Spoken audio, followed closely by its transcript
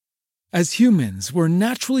As humans, we're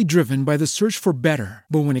naturally driven by the search for better.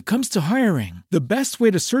 But when it comes to hiring, the best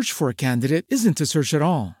way to search for a candidate isn't to search at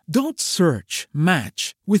all. Don't search,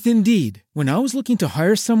 match with Indeed. When I was looking to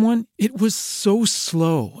hire someone, it was so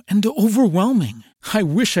slow and overwhelming. I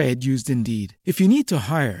wish I had used Indeed. If you need to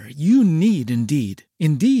hire, you need Indeed.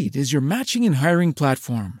 Indeed is your matching and hiring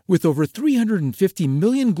platform with over 350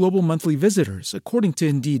 million global monthly visitors, according to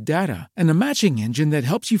Indeed data, and a matching engine that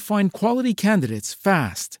helps you find quality candidates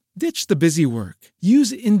fast. Ditch the busy work.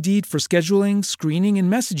 Use Indeed for scheduling, screening,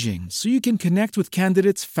 and messaging so you can connect with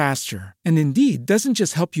candidates faster. And Indeed doesn't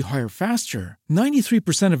just help you hire faster.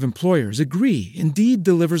 93% of employers agree Indeed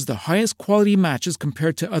delivers the highest quality matches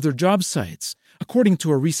compared to other job sites, according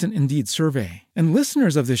to a recent Indeed survey. And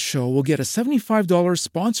listeners of this show will get a $75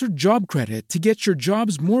 sponsored job credit to get your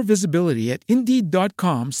jobs more visibility at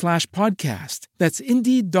Indeed.com/podcast. That's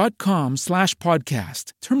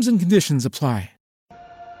Indeed.com/podcast. Terms and conditions apply.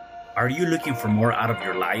 Are you looking for more out of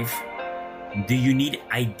your life? Do you need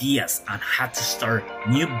ideas on how to start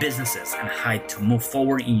new businesses and how to move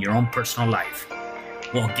forward in your own personal life?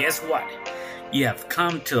 Well, guess what? You have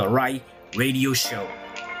come to the right radio show.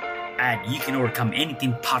 At You Can Overcome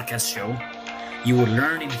Anything podcast show, you will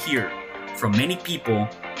learn and hear from many people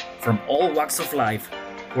from all walks of life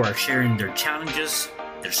who are sharing their challenges,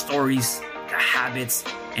 their stories, the habits,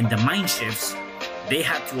 and the mind shifts they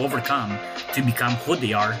had to overcome to become who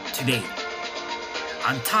they are today.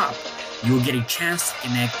 On top, you will get a chance to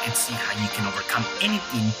connect and see how you can overcome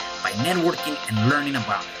anything by networking and learning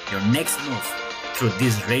about your next move through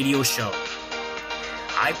this radio show.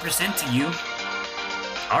 I present to you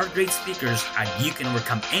our great speakers at You Can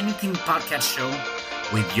Overcome Anything podcast show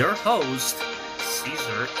with your host,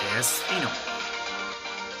 Cesar Espino.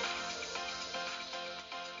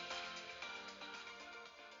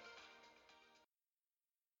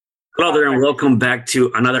 Hello there, and welcome back to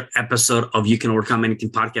another episode of You Can Overcome Anything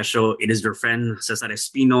podcast show. It is your friend, Cesar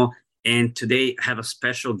Espino, and today I have a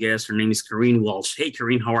special guest. Her name is Kareen Walsh. Hey,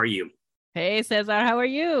 Kareen, how are you? Hey, Cesar, how are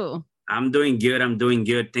you? I'm doing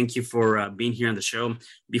good. Thank you for being here on the show.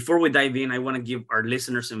 Before we dive in, I want to give our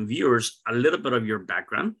listeners and viewers a little bit of your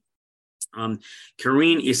background.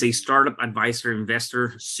 Kareen is a startup advisor,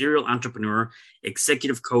 investor, serial entrepreneur,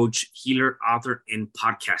 executive coach, healer, author, and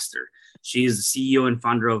podcaster. She is the CEO and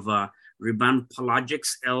founder of Rebound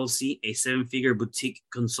Pelagics LLC, a seven-figure boutique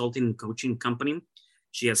consulting and coaching company.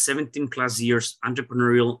 She has 17 plus years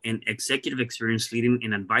entrepreneurial and executive experience leading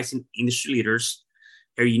and advising industry leaders.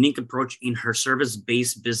 Her unique approach in her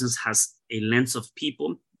service-based business has a lens of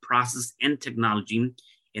people, process, and technology,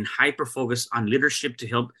 and hyper-focus on leadership to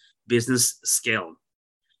help business scale.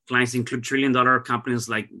 Clients include trillion-dollar companies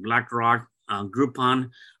like BlackRock,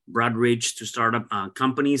 Groupon, Broadridge to startup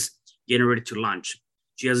companies getting ready to launch.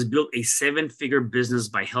 She has built a seven-figure business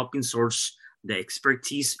by helping source the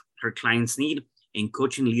expertise her clients need and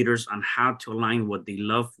coaching leaders on how to align what they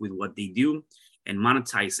love with what they do and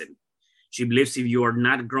monetize it. She believes if you are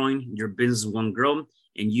not growing, your business won't grow,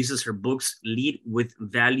 and uses her books, Lead with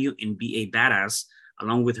Value and Be a Badass,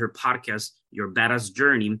 along with her podcast, Your Badass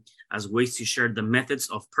Journey, as ways to share the methods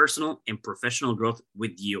of personal and professional growth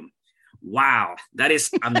with you. Wow, that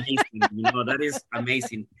is amazing. That is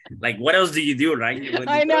amazing. Like, what else do you do, right?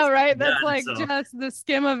 I know, right? That's just the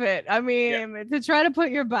skim of it. I mean, to try to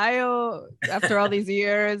put your bio after all these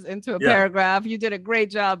years into a paragraph, you did a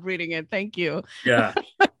great job reading it. Thank you. No,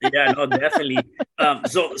 definitely.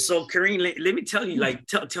 So Kareen, let me tell you, like,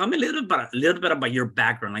 tell me a little bit about your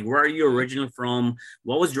background. Like, where are you originally from?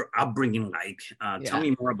 What was your upbringing like? Tell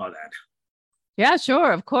me more about that. Yeah,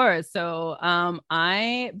 sure. Of course. So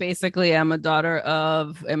I basically am a daughter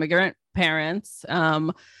of immigrant parents.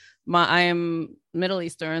 I am Middle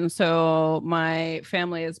Eastern. So my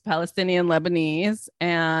family is Palestinian Lebanese.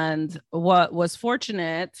 And what was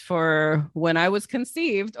fortunate for when I was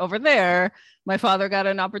conceived over there, my father got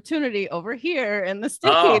an opportunity over here in the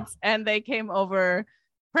States and they came over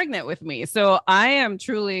pregnant with me. So I am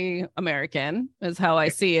truly American is how I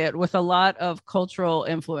see it, with a lot of cultural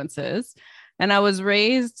influences. And I was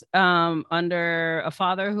raised under a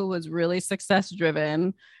father who was really success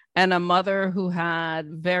driven and a mother who had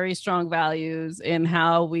very strong values in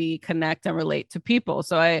how we connect and relate to people.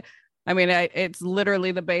 So it's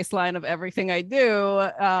literally the baseline of everything I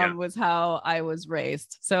do was how I was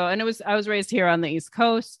raised. So, and I was raised here on the East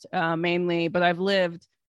Coast mainly, but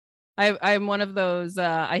I'm one of those,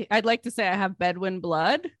 I'd like to say I have Bedouin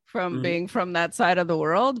blood from being from that side of the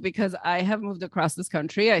world, because I have moved across this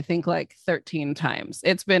country, I think like 13 times.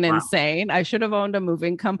 It's been insane. I should have owned a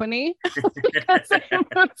moving company because I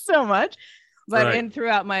moved so much. But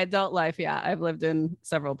throughout my adult life, I've lived in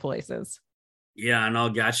several places. Yeah, no,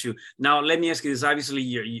 got you. Now, let me ask you this. Obviously,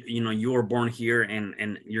 you were born here,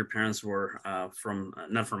 and your parents were from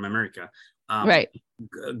not from America. Um, Right.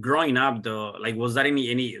 Growing up, though, like, was that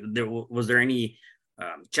was there any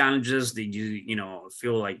challenges? Did you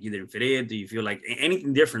feel like you didn't fit in? Do you feel like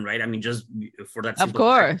anything different? Right? I mean, just for that Of simple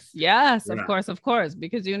fact. course. Yes, Yeah. of course,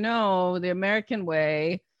 because the American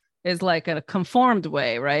way is like a conformed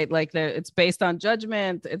way, right? Like it's based on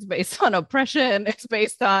judgment, it's based on oppression, it's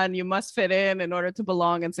based on you must fit in order to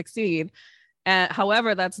belong and succeed. And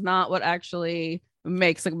however, that's not what actually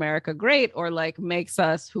makes America great or like makes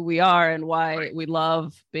us who we are and why we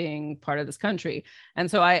love being part of this country.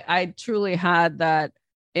 And so I truly had that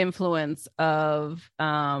influence of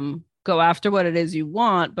go after what it is you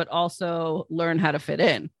want, but also learn how to fit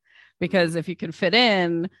in. Because if you can fit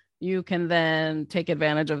in, you can then take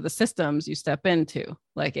advantage of the systems you step into.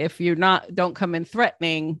 Like if you're not, don't come in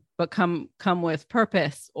threatening, but come with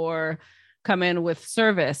purpose or come in with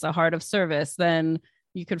service, a heart of service, then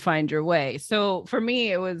you could find your way. So for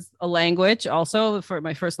me, it was a language. Also, for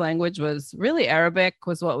my first language was really Arabic,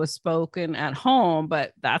 was what was spoken at home,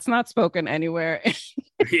 but that's not spoken anywhere.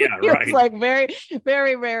 Yeah, right. It's like very,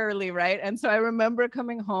 very rarely, right? And so I remember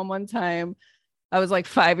coming home one time. I was like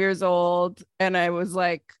 5 years old, and I was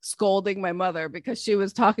like scolding my mother because she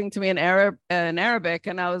was talking to me in Arabic,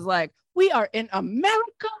 and I was like, "We are in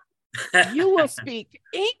America. You will speak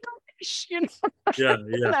English," you know. Yeah,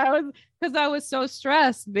 And I was so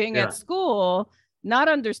stressed being at school, not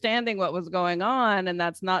understanding what was going on, and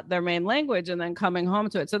that's not their main language, and then coming home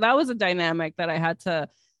to it. So that was a dynamic that I had to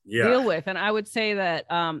deal with. And I would say that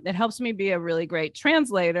it helps me be a really great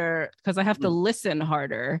translator because I have to listen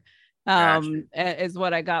harder. Is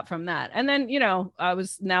what I got from that. And then,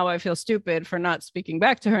 I feel stupid for not speaking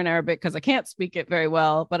back to her in Arabic because I can't speak it very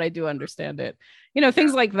well, but I do understand it.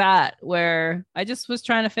 Things like that, where I just was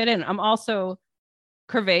trying to fit in. I'm also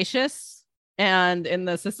curvaceous. And in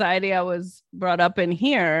the society I was brought up in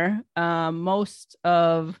here, most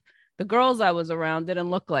of the girls I was around didn't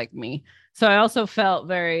look like me. So I also felt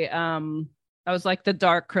very, I was like the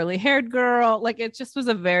dark curly haired girl. Like it just was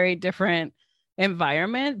a very different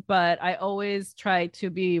environment, but I always try to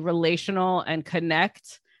be relational and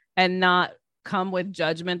connect and not come with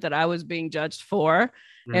judgment that I was being judged for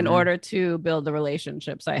in order to build the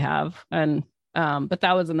relationships I have. And but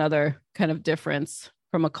that was another kind of difference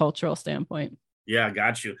from a cultural standpoint. Yeah,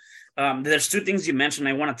 got you. There's two things you mentioned.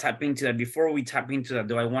 I want to tap into that. Before we tap into that,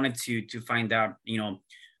 though, I wanted to find out,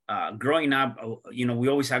 growing up, we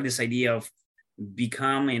always have this idea of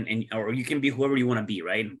become and or you can be whoever you want to be,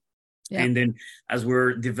 right? Yeah. And then as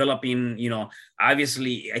we're developing,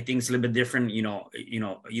 obviously I think it's a little bit different,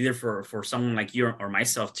 either for someone like you or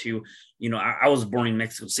myself too. I was born in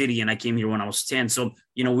Mexico City and I came here when I was 10. So,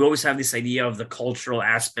 we always have this idea of the cultural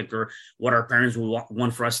aspect or what our parents would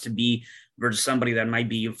want for us to be versus somebody that might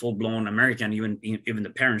be full blown American, even the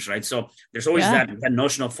parents, right? So there's always that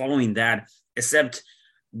notion of following that, except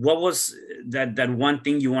what was that one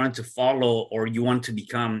thing you wanted to follow or you want to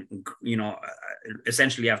become,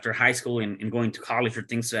 essentially after high school and going to college or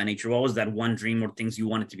things of that nature? What was that one dream or things you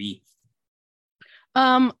wanted to be?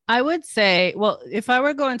 I would say, well, if I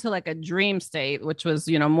were going to like a dream state, which was,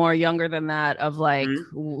 more younger than that of like,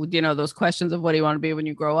 those questions of what do you want to be when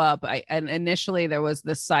you grow up? And initially there was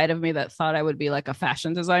this side of me that thought I would be like a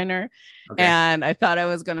fashion designer. Okay. And I thought I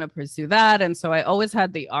was going to pursue that. And so I always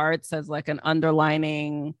had the arts as like an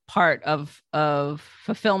underlining part of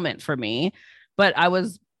fulfillment for me. But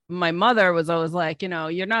my mother was always like,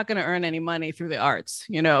 you're not going to earn any money through the arts.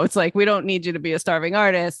 It's like, we don't need you to be a starving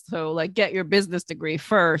artist. So like get your business degree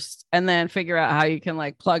first and then figure out how you can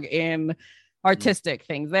like plug in artistic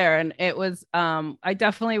things there. And it was, I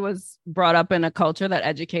definitely was brought up in a culture that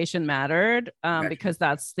education mattered because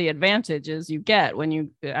that's the advantages you get when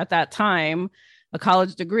you, at that time, a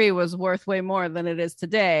college degree was worth way more than it is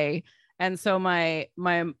today. And so I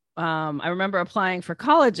remember applying for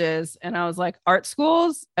colleges and I was like art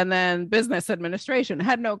schools and then business administration.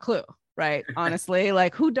 Had no clue, right? Honestly,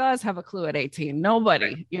 like who does have a clue at 18?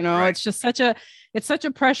 Nobody, right. It's just such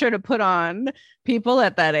a pressure to put on people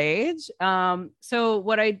at that age. So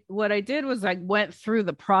what I did was I went through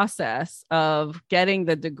the process of getting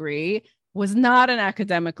the degree. Was not an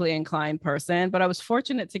academically inclined person, but I was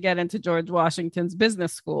fortunate to get into George Washington's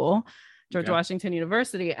business school, George Washington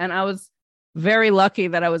University. And I was very lucky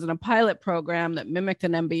that I was in a pilot program that mimicked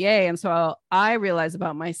an MBA. And so I realized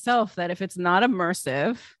about myself that if it's not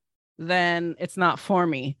immersive, then it's not for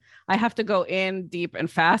me. I have to go in deep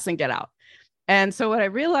and fast and get out. And so what I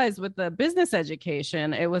realized with the business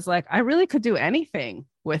education, it was like, I really could do anything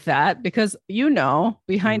with that because,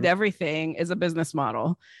 behind everything is a business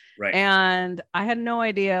model. Right. And I had no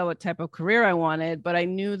idea what type of career I wanted, but I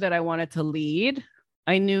knew that I wanted to lead.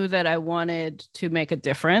 I knew that I wanted to make a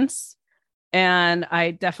difference. And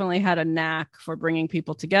I definitely had a knack for bringing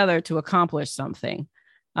people together to accomplish something.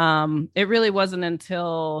 It really wasn't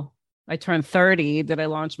until I turned 30 that I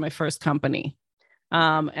launched my first company.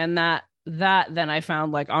 And that then I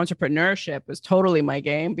found like entrepreneurship is totally my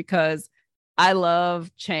game, because I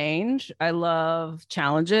love change. I love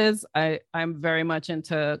challenges. I'm very much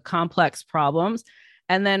into complex problems.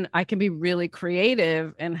 And then I can be really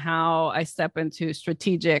creative in how I step into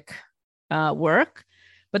strategic work.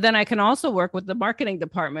 But then I can also work with the marketing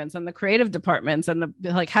departments and the creative departments and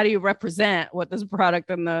like, how do you represent what this product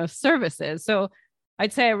and the service is? So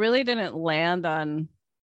I'd say I really didn't land on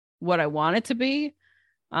what I wanted to be,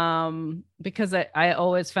 because I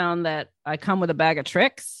always found that I come with a bag of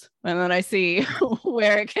tricks, and then I see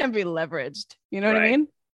where it can be leveraged. You know what I mean?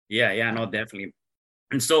 Yeah, no, definitely.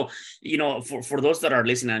 And so, for those that are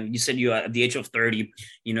listening, and you said you at the age of 30,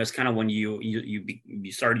 it's kind of when you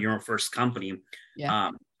started your first company.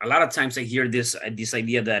 Yeah. A lot of times I hear this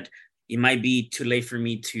idea that it might be too late for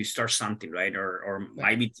me to start something, right? Or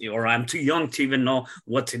I'm too young to even know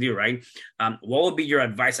what to do, right? What would be your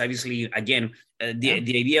advice? Obviously, again, the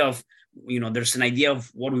idea of, there's an idea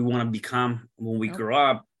of what we want to become when we grow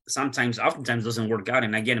up. Oftentimes doesn't work out.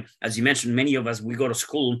 And again, as you mentioned, many of us, we go to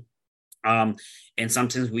school, and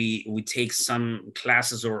sometimes we take some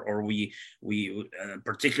classes or we a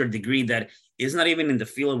particular degree that is not even in the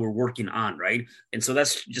field we're working on, right? And so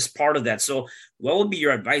that's just part of that. So what would be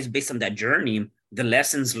your advice based on that journey, the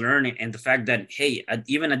lessons learned, and the fact that, hey,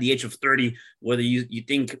 even at the age of 30, whether you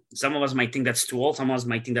think, some of us might think that's too old, some of us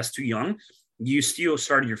might think that's too young, you still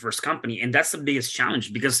started your first company. And that's the biggest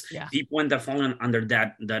challenge, because people end up falling under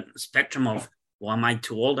that spectrum of, well, am I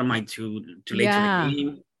too old? Am I too late to the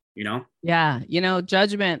game? Yeah.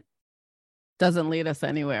 Judgment doesn't lead us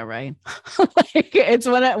anywhere, right? Like, it's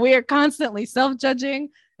when we are constantly self-judging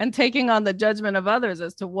and taking on the judgment of others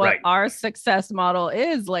as to what our success model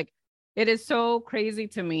is. Like, it is so crazy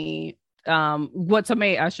to me. What's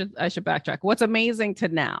amazing, I should backtrack. What's amazing to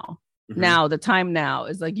now, the time now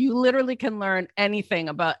is like, you literally can learn anything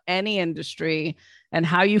about any industry and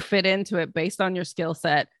how you fit into it based on your skill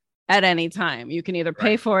set at any time. You can either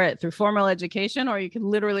pay for it through formal education, or you can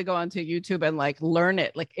literally go onto YouTube and like learn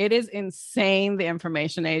it. Like, it is insane, the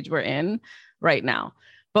information age we're in right now.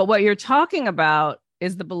 But what you're talking about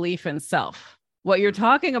is the belief in self. What you're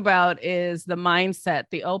talking about is the mindset,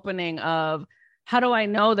 the opening of, how do I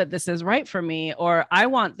know that this is right for me? Or I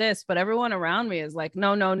want this, but everyone around me is like,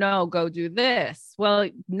 no, go do this. Well,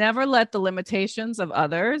 never let the limitations of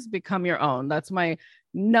others become your own. That's my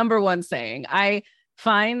number one saying. I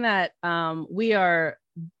find that we are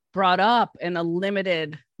brought up in a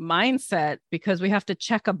limited mindset because we have to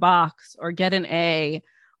check a box or get an A,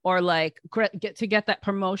 or like get that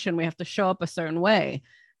promotion, we have to show up a certain way.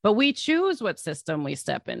 But we choose what system we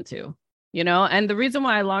step into, and the reason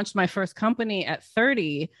why I launched my first company at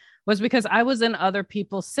 30 was because I was in other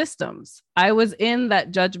people's systems. I was in that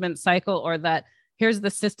judgment cycle, or that here's the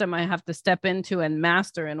system I have to step into and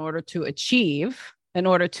master in order to achieve, in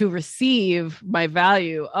order to receive my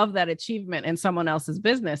value of that achievement in someone else's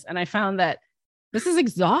business. And I found that this is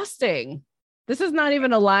exhausting. This is not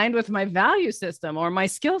even aligned with my value system or my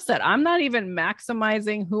skill set. I'm not even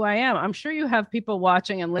maximizing who I am. I'm sure you have people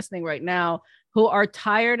watching and listening right now who are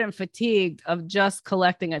tired and fatigued of just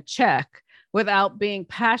collecting a check without being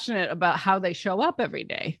passionate about how they show up every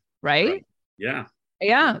day, right? Yeah.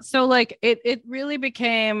 So like it really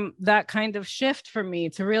became that kind of shift for me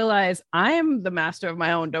to realize I am the master of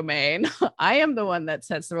my own domain. I am the one that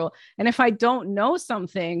sets the rule. And if I don't know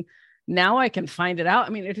something, now I can find it out. I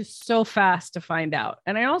mean, it is so fast to find out.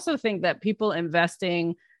 And I also think that people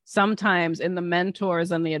investing sometimes in the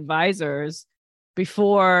mentors and the advisors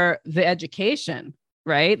before the education,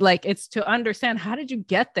 right? Like, it's to understand, how did you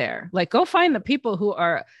get there? Like, go find the people who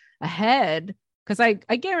are ahead. Because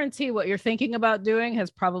I guarantee what you're thinking about doing has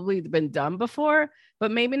probably been done before,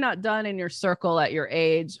 but maybe not done in your circle at your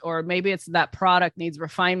age, or maybe it's that product needs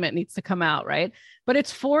refinement, needs to come out, right? But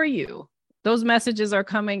it's for you. Those messages are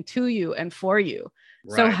coming to you and for you.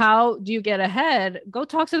 Right. So how do you get ahead? Go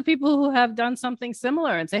talk to the people who have done something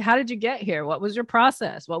similar and say, how did you get here? What was your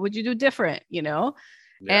process? What would you do different?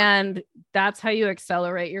 And that's how you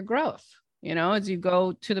accelerate your growth. As you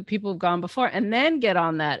go to the people who've gone before, and then get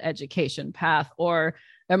on that education path, or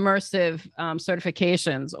immersive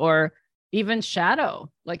certifications, or even shadow,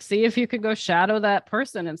 like, see if you could go shadow that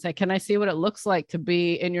person and say, can I see what it looks like to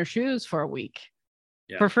be in your shoes for a week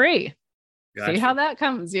for free? Gotcha. See how that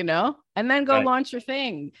comes, and then go launch your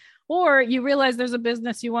thing. or you realize there's a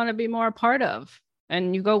business you want to be more a part of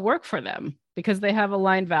and you go work for them because they have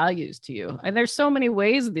aligned values to you. And there's so many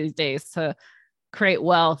ways these days to create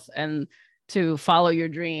wealth and to follow your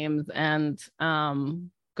dreams and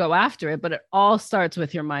go after it. But it all starts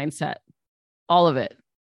with your mindset, all of it.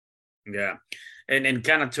 Yeah. And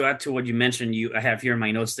kind of to add to what you mentioned, I have here in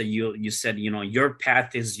my notes that you said, your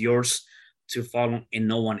path is yours to follow and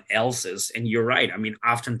no one else's. And you're right. I mean,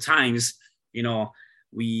 oftentimes,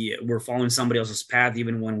 we're following somebody else's path,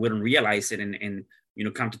 even when we don't realize it. And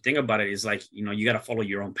come to think about it, is like, you got to follow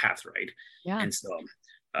your own path. Right. Yeah. And so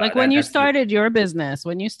like when you started your business,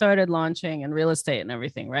 when you started launching and real estate and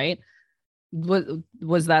everything, right?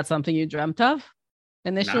 Was that something you dreamt of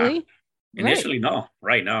initially? Nah. Initially, no.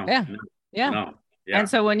 Right. No. Yeah. No. Yeah. No. Yeah. And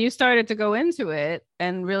so when you started to go into it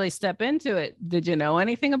and really step into it, did you know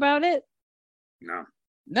anything about it?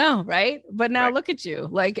 No, right? But now look at you,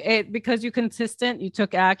 like it, because you're consistent, you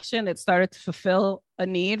took action, it started to fulfill a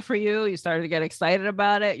need for you. You started to get excited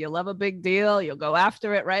about it. You love a big deal. You'll go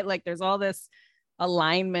after it, right? Like there's all this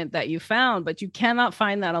alignment that you found, but you cannot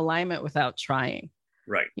find that alignment without trying.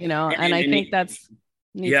 Right. And I think that's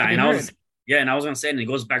and I was going to say, and it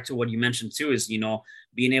goes back to what you mentioned too, is,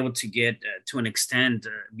 being able to get to an extent,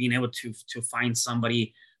 being able to find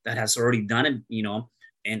somebody that has already done it,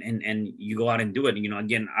 and you go out and do it.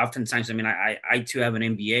 Again, oftentimes, I mean, I too have an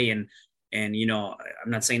MBA, and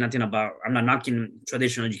I'm not saying nothing about, I'm not knocking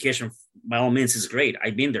traditional education. By all means, is great.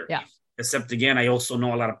 I've been there. Yeah. Except again, I also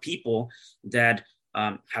know a lot of people that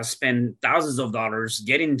have spent thousands of dollars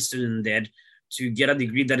getting student debt to get a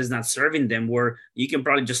degree that is not serving them, where you can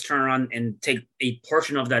probably just turn around and take a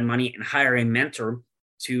portion of that money and hire a mentor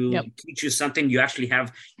to teach you something you actually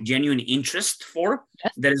have genuine interest for,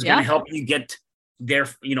 that is going to help you get there,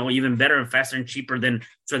 even better and faster and cheaper than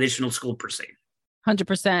traditional school per se.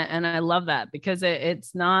 100%. And I love that because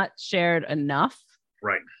it's not shared enough.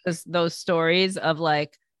 Right. Those stories of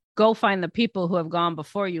like, go find the people who have gone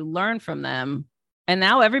before you, learn from them. And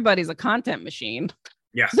now everybody's a content machine.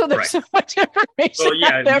 Yeah. So there's so much information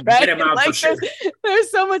out there, right? Get them out for sure.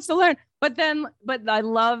 There's so much to learn. But I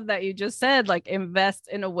love that you just said, like, invest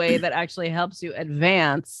in a way that actually helps you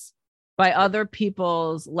advance by other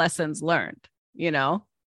people's lessons learned,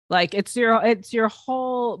 like it's your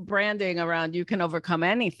whole branding around you can overcome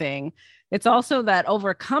anything. It's also that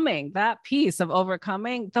overcoming, that piece of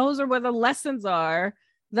overcoming, those are where the lessons are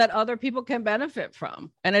that other people can benefit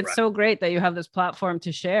from. And it's so great that you have this platform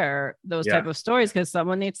to share those type of stories, because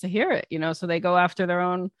someone needs to hear it, so they go after their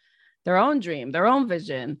own dream, their own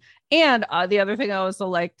vision. And the other thing I also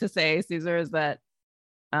like to say, Cesar, is that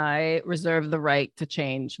I reserve the right to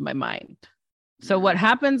change my mind. So what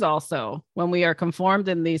happens also when we are conformed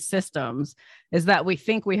in these systems is that we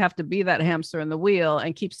think we have to be that hamster in the wheel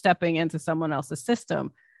and keep stepping into someone else's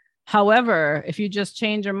system. However, if you just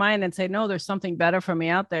change your mind and say, no, there's something better for me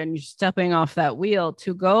out there, and you're stepping off that wheel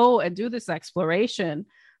to go and do this exploration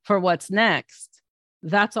for what's next,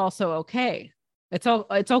 that's also okay. It's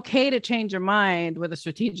okay to change your mind with a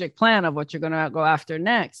strategic plan of what you're going to go after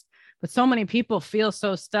next. But so many people feel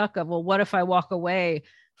so stuck of, well, what if I walk away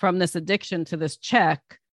from this addiction to this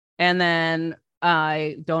check and then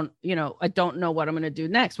I don't know what I'm going to do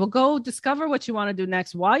next? Well, go discover what you want to do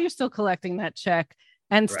next while you're still collecting that check,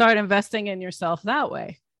 and start investing in yourself that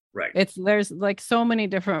way. Right. There's like so many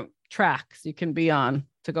different tracks you can be on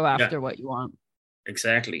to go after what you want.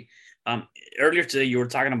 Exactly. Earlier today, you were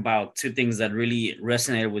talking about two things that really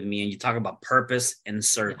resonated with me, and you talk about purpose and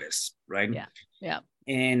service, right? Yeah.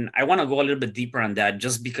 And I want to go a little bit deeper on that,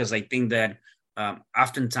 just because I think that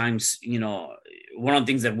oftentimes, one of the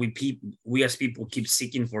things that we as people keep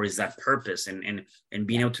seeking for is that purpose, and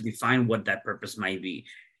being able to define what that purpose might be.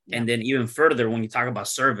 Yeah. And then even further, when you talk about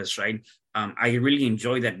service, right? I really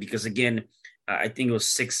enjoy that, because again, I think it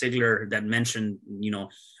was Zig Ziglar that mentioned,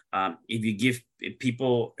 if you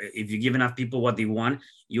give enough people what they want,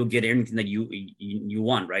 you'll get everything that you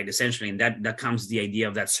want, right? Essentially, and that comes the idea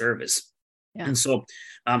of that service. Yeah. And so,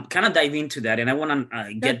 kind of dive into that, and I want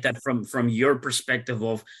to get that from your perspective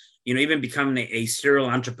of, even becoming a serial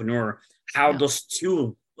entrepreneur, how those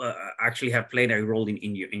two actually have played a role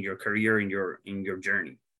in your career, in your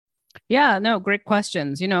journey. Yeah, no, great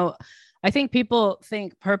questions. I think people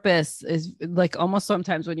think purpose is like, almost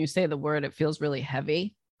sometimes when you say the word, it feels really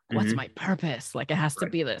heavy. What's my purpose? Like it has to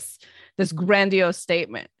be this grandiose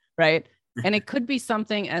statement, right? And it could be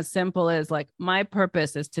something as simple as like, my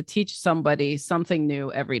purpose is to teach somebody something new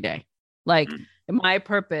every day. Like my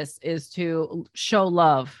purpose is to show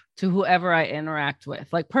love to whoever I interact with.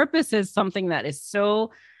 Like purpose is something that is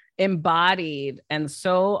so embodied and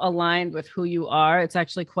so aligned with who you are. It's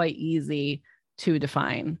actually quite easy to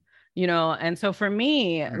define. And so for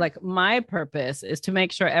me, like my purpose is to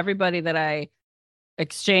make sure everybody that I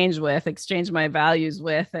exchange my values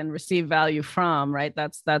with and receive value from, right?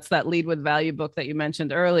 That's that Lead with Value book that you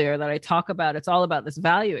mentioned earlier that I talk about. It's all about this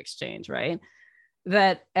value exchange, right?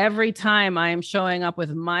 That every time I am showing up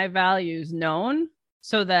with my values known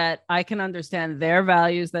so that I can understand their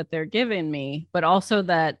values that they're giving me, but also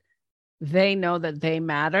that they know that they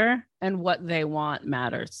matter and what they want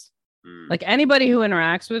matters. Like anybody who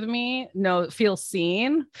interacts with me feels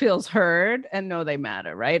seen, feels heard, and know they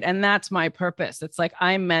matter, right? And that's my purpose. It's like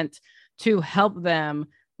I'm meant to help them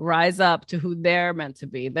rise up to who they're meant to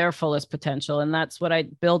be, their fullest potential. And that's what I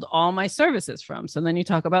build all my services from. So then you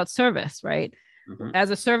talk about service, right? As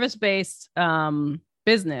a service-based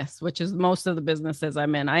business, which is most of the businesses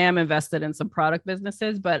I'm in, I am invested in some product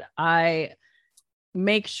businesses, but I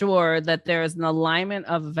make sure that there is an alignment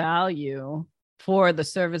of value for the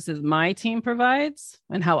services my team provides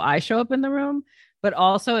and how I show up in the room, but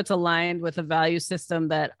also it's aligned with a value system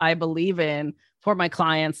that I believe in for my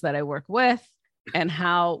clients that I work with and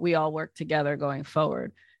how we all work together going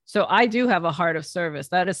forward. So I do have a heart of service.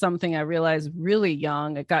 That is something I realized really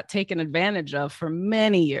young. It got taken advantage of for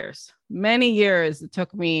many years. Many years it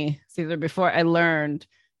took me, Cesar, before I learned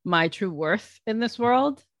my true worth in this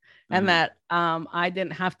world and that I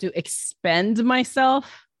didn't have to expend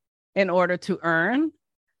myself in order to earn.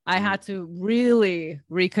 I had to really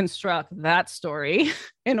reconstruct that story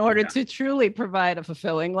in order to truly provide a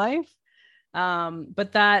fulfilling life.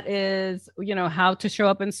 But that is, how to show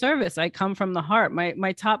up in service. I come from the heart.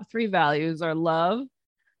 My top 3 values are love,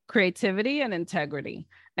 creativity, and integrity.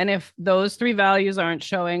 And if those 3 values aren't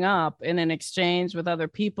showing up in an exchange with other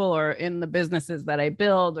people or in the businesses that I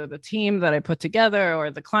build or the team that I put together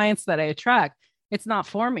or the clients that I attract, it's not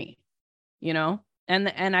for me,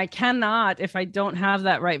 And I cannot, if I don't have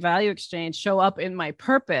that right value exchange, show up in my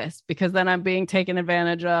purpose, because then I'm being taken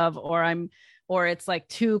advantage of, or it's like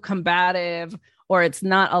too combative, or it's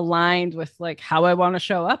not aligned with like how I want to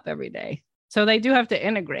show up every day. So they do have to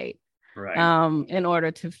integrate, in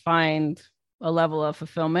order to find a level of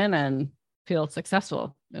fulfillment and feel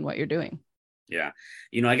successful in what you're doing. Yeah.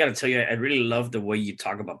 I got to tell you, I really love the way you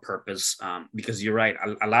talk about purpose, because you're right.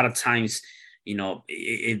 A lot of times,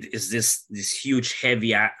 it is this huge,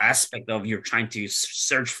 heavy aspect of you're trying to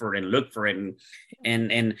search for it and look for it.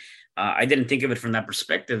 And I didn't think of it from that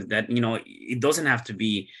perspective that, it doesn't have to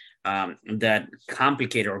be that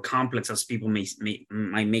complicated or complex as people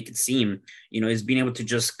might make it seem. Is being able to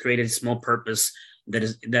just create a small purpose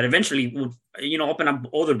that eventually will, open up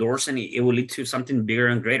other doors, and it will lead to something bigger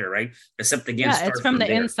and greater, right? Except again, it's from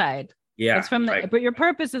the inside. Yeah, it's from but your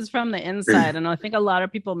purpose is from the inside. And I think a lot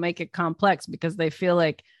of people make it complex because they feel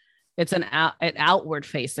like it's an outward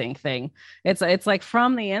facing thing. It's like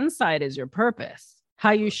from the inside is your purpose.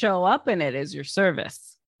 How you show up in it is your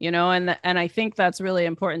service, and I think that's really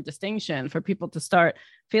important distinction for people to start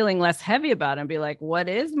feeling less heavy about it and be like, what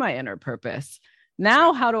is my inner purpose?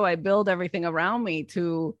 Now, how do I build everything around me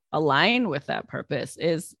to align with that purpose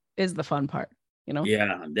is the fun part.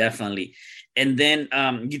 Yeah, definitely. And then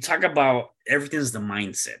you talk about everything's the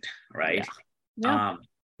mindset, right? Yeah.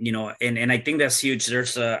 And I think that's huge.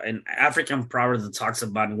 There's an African proverb that talks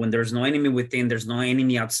about when there's no enemy within, there's no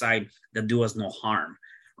enemy outside that do us no harm,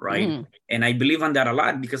 right? And I believe on that a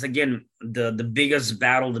lot because, again, the biggest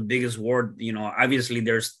battle, the biggest war, obviously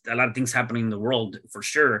there's a lot of things happening in the world for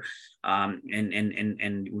sure.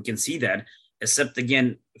 And we can see that, except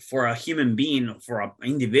again, for a human being, for an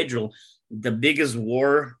individual, the biggest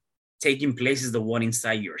war taking place is the one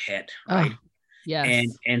inside your head, right? Yes.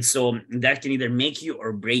 And so that can either make you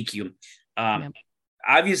or break you.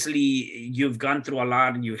 Obviously, you've gone through a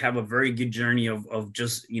lot, and you have a very good journey of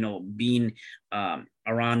just being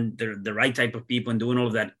around the right type of people and doing all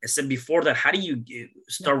of that. Except before that, how do you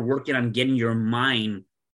start working on getting your mind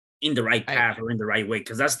in the right path or in the right way?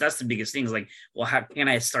 Because that's the biggest thing. Is like, well, how can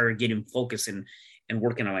I start getting focused and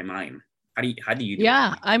working on my mind? How do you do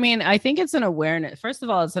that? I mean, I think it's an awareness. First of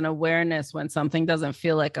all, it's an awareness when something doesn't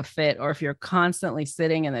feel like a fit, or if you're constantly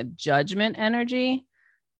sitting in a judgment energy,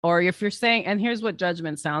 or if you're saying, and here's what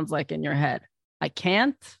judgment sounds like in your head: I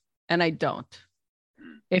can't and I don't.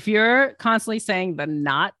 If you're constantly saying the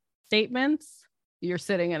not statements, you're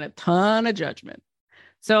sitting in a ton of judgment.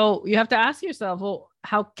 So you have to ask yourself, well,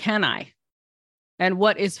 how can I? And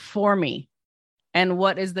what is for me? And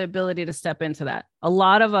what is the ability to step into that? A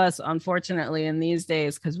lot of us, unfortunately, in these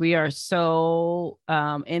days, because we are so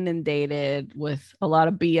inundated with a lot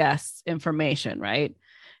of BS information, right?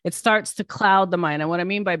 It starts to cloud the mind. And what I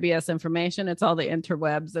mean by BS information, it's all the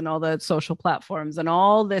interwebs and all the social platforms and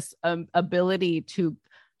all this ability to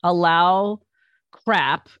allow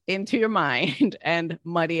crap into your mind and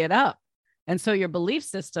muddy it up. And so your belief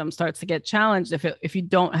system starts to get challenged if you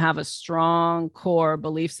don't have a strong core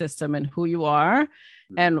belief system in who you are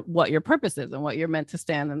and what your purpose is and what you're meant to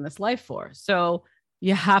stand in this life for. So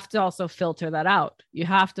you have to also filter that out. You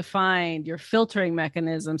have to find your filtering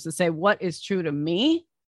mechanisms to say what is true to me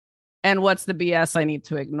and what's the BS I need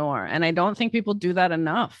to ignore. And I don't think people do that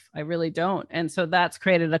enough. I really don't. And so that's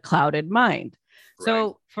created a clouded mind. Right.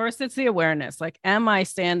 So first it's the awareness, like, am I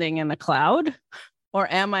standing in a cloud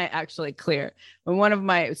or am I actually clear?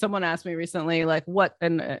 When someone asked me recently, like, what,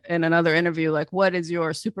 in another interview, like, what is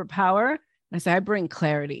your superpower? I say, I bring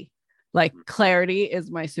clarity. Like, clarity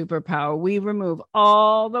is my superpower. We remove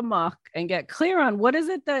all the muck and get clear on what is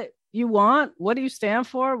it that you want? What do you stand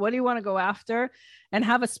for? What do you want to go after? And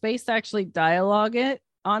have a space to actually dialogue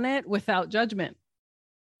on it without judgment.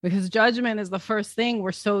 Because judgment is the first thing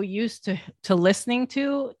we're so used to listening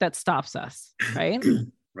to that stops us, right?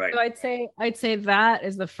 Right. So I'd say that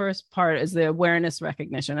is the first part, is the awareness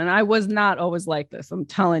recognition. And I was not always like this. I'm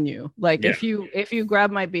telling you, like, if you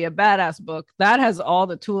grab my Be a Badass book, that has all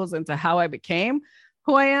the tools into how I became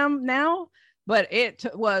who I am now. But it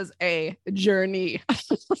was a journey,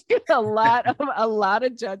 a lot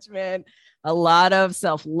of judgment, a lot of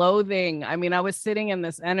self-loathing. I mean, I was sitting in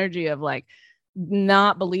this energy of like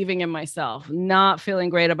not believing in myself, not feeling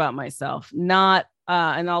great about myself, not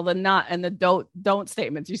and all the not and the don't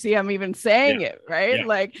statements. You see, I'm even saying it, right? Yeah.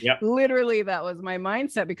 Like literally that was my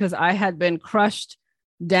mindset, because I had been crushed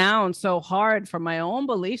down so hard from my own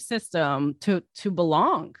belief system to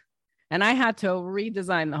belong. And I had to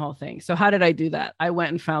redesign the whole thing. So how did I do that? I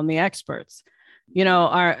went and found the experts. From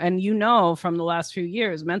the last few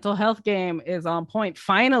years, mental health game is on point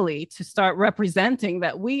finally to start representing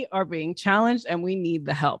that we are being challenged and we need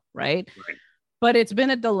the help, right? But it's been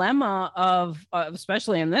a dilemma of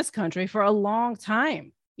especially in this country, for a long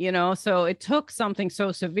time, so it took something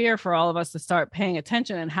so severe for all of us to start paying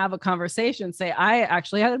attention and have a conversation. Say, I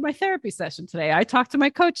actually had my therapy session today. I talked to my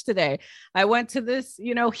coach today. I went to this,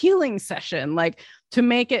 healing session, like, to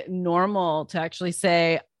make it normal to actually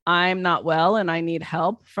say, I'm not well and I need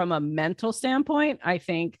help from a mental standpoint. I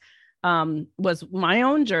think was my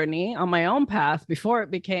own journey on my own path before it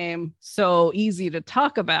became so easy to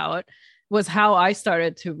talk about, was how I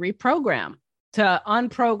started to deprogram, because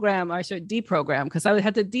I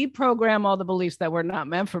had to deprogram all the beliefs that were not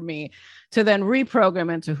meant for me to then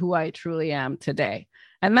reprogram into who I truly am today.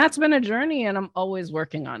 And that's been a journey, and I'm always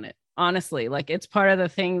working on it. Honestly, like, it's part of the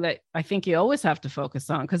thing that I think you always have to focus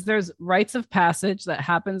on, because there's rites of passage that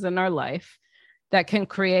happens in our life that can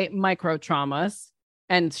create micro traumas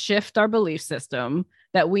and shift our belief system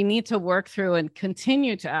that we need to work through and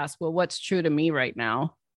continue to ask, well, what's true to me right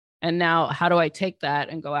now? And now how do I take that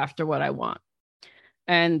and go after what I want?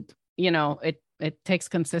 And, it takes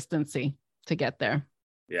consistency to get there.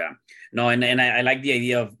 Yeah, no. And I like the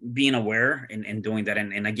idea of being aware and doing that.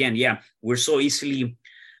 And again, we're so easily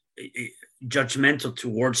judgmental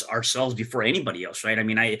towards ourselves before anybody else, right? I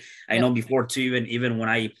mean, I know before too, and even when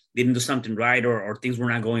I didn't do something right or things were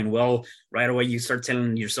not going well, right away you start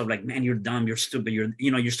telling yourself like, man, you're dumb, you're stupid,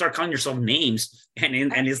 you start calling yourself names, and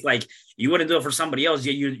it's like, you wouldn't do it for somebody else,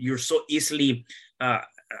 you're so easily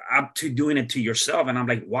up to doing it to yourself, and I'm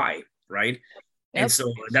like, why, right? Yep. And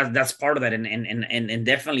so that's part of that. And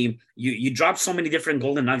definitely you drop so many different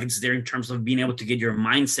golden nuggets there in terms of being able to get your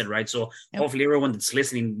mindset right. So hopefully everyone that's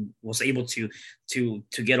listening was able to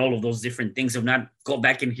get all of those different things. If not, go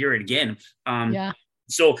back and hear it again.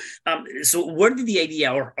 So where did the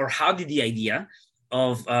idea or how did the idea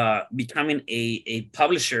of becoming a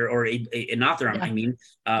publisher or an author,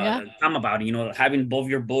 come about, having both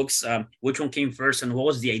your books, which one came first and what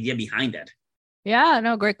was the idea behind that? Yeah,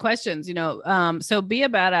 no, great questions. So Be a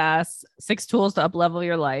Badass, 6 Tools to Uplevel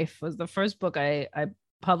Your Life was the first book I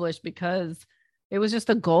published because it was just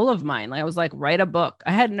a goal of mine. Like, I was like, write a book.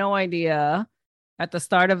 I had no idea at the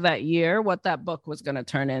start of that year what that book was going to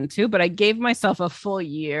turn into, but I gave myself a full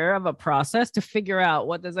year of a process to figure out,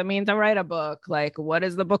 what does it mean to write a book? Like, what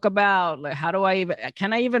is the book about? Like,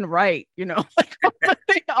 can I even write,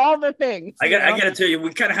 like all the things. I got to tell you,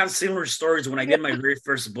 we kind of have similar stories. When I did my very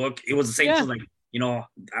first book, it was the same thing. Like,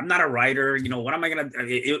 I'm not a writer, what am I going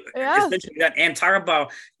to, essentially that, and talk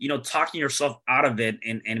about, talking yourself out of it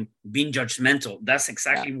and being judgmental. That's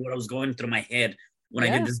exactly what I was going through my head when I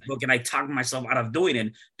did this book, and I talked myself out of doing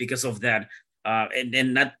it because of that.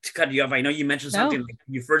 And not to cut you off, I know you mentioned something like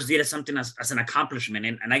you first did something as an accomplishment.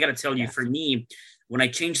 And I got to tell you, for me, when I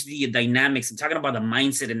changed the dynamics and talking about the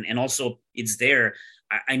mindset and also it's there,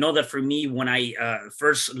 I know that for me, when I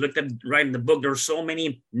first looked at writing the book, there were so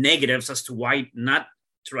many negatives as to why not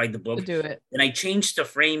to write the book. To do it. And I changed the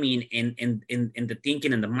framing in the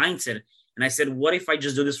thinking and the mindset. And I said, what if I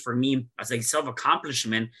just do this for me as a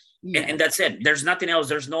self-accomplishment? Yeah. And that's it. There's nothing else.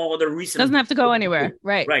 There's no other reason. Doesn't have to go anywhere.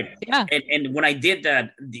 Right. Right. Yeah. And when I did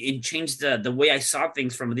that, it changed the way I saw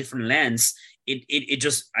things from a different lens. I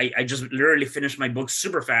just literally finished my book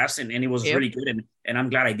super fast, and it was really good. And I'm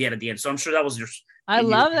glad I did at the end. So I'm sure that was just. I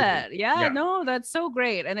love that. Yeah, no, that's so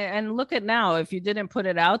great. And look at now, if you didn't put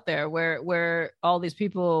it out there, where all these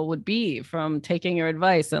people would be from taking your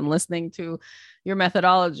advice and listening to your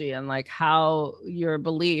methodology and like how your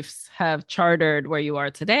beliefs have chartered where you are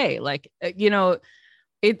today. Like,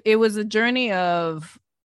 it was a journey of,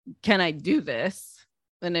 can I do this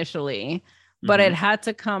initially? But it had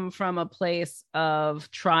to come from a place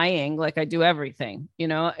of trying, like I do everything,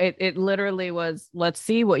 it literally was, let's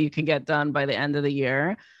see what you can get done by the end of the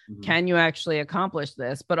year. Can you actually accomplish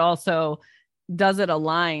this? But also, does it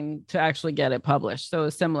align to actually get it published? So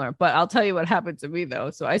it's similar, but I'll tell you what happened to me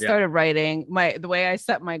though. So I started writing. The way I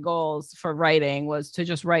set my goals for writing was to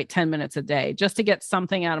just write 10 minutes a day, just to get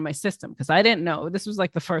something out of my system. Cause I didn't know, this was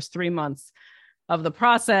like the first 3 months of the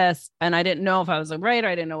process. And I didn't know if I was a writer.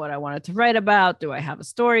 I didn't know what I wanted to write about. Do I have a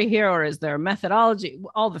story here, or is there a methodology?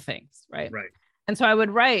 All the things. Right. And so I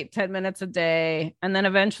would write 10 minutes a day. And then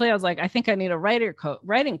eventually I was like, I think I need a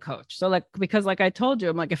writing coach. So because like I told you,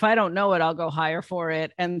 I'm like, if I don't know it, I'll go hire for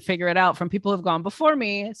it and figure it out from people who've gone before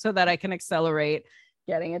me so that I can accelerate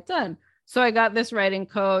getting it done. So I got this writing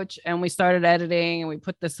coach and we started editing, and we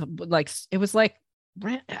put this, it was like,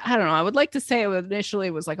 I don't know. I would like to say it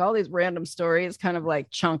initially was like all these random stories kind of like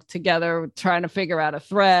chunked together, trying to figure out a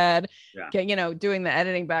thread, doing the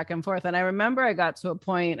editing back and forth. And I remember I got to a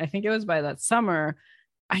point, I think it was by that summer,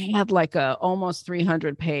 I had like a almost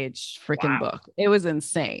 300-page freaking book. It was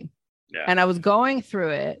insane. Yeah. And I was going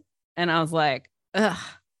through it and I was like, ugh,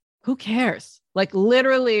 who cares? Like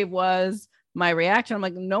literally was my reaction. I'm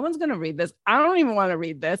like, no one's going to read this. I don't even want to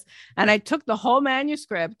read this. And I took the whole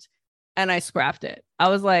manuscript and I scrapped it. I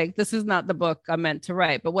was like, this is not the book I meant to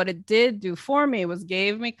write. But what it did do for me was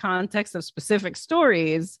gave me context of specific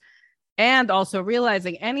stories, and also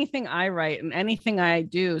realizing anything I write and anything I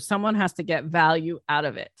do, someone has to get value out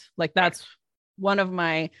of it. Like that's one of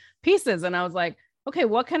my pieces. And I was like, okay,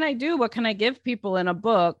 what can I do? What can I give people in a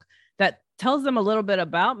book that tells them a little bit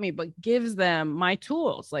about me, but gives them my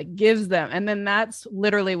tools, like gives them. And then that's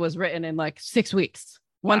literally was written in like 6 weeks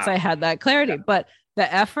once I had that clarity. But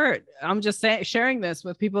the effort, I'm just saying, sharing this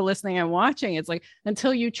with people listening and watching, it's like,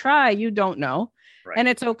 until you try, you don't know. Right. And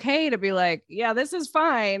it's okay to be like, yeah, this is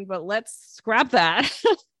fine, but let's scrap that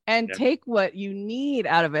and take what you need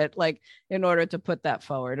out of it, like in order to put that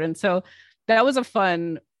forward. And so that was a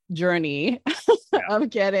fun journey of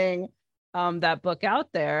getting that book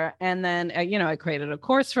out there. And then, I created a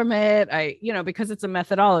course from it. Because it's a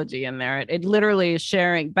methodology in there, it literally is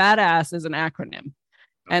sharing. BADASS is an acronym.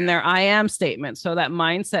 And their I am statement. So that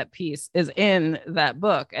mindset piece is in that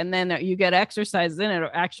book. And then you get exercises in it,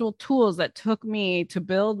 or actual tools that took me to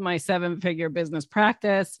build my 7-figure business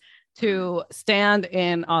practice, to stand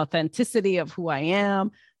in authenticity of who I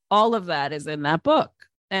am. All of that is in that book.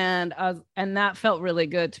 And that felt really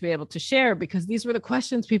good to be able to share, because these were the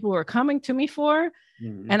questions people were coming to me for.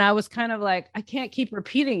 Mm-hmm. And I was kind of like, I can't keep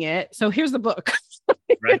repeating it. So here's the book.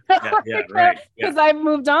 Right. Right. Because I've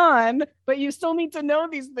moved on, but you still need to know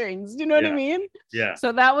these things. You know what I mean? Yeah.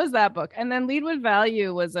 So that was that book. And then Lead with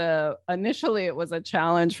Value was initially it was a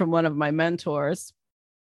challenge from one of my mentors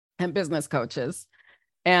and business coaches.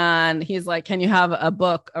 And he's like, can you have a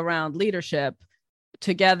book around leadership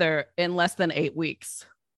together in less than 8 weeks?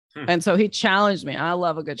 And so he challenged me. I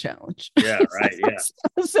love a good challenge. Yeah. Right.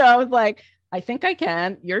 Yeah. So I was like, I think I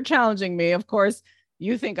can. You're challenging me. Of course,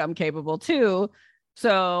 you think I'm capable too.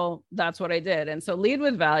 So that's what I did. And so Lead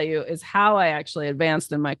with Value is how I actually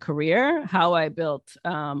advanced in my career, how I built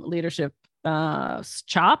leadership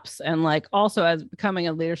chops, and like also as becoming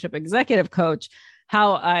a leadership executive coach,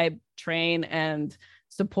 how I train and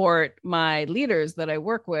support my leaders that I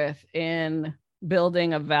work with in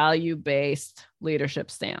building a value-based leadership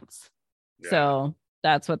stance. Yeah. So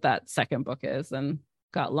that's what that second book is, and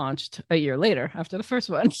got launched a year later after the first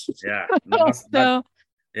one. Yeah. That was awesome.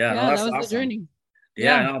 The journey.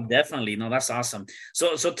 Yeah, no, definitely. No, that's awesome.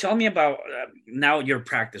 So tell me about now your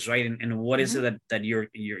practice, right? And what is it that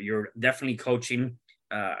you're definitely coaching,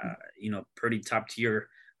 pretty top tier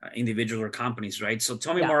individuals or companies, right? So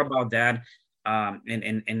tell me more about that,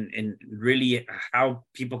 and really how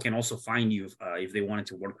people can also find you if they wanted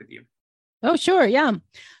to work with you. Oh, sure. Yeah.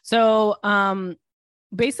 So,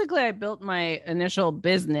 basically I built my initial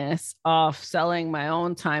business off selling my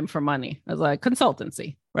own time for money as like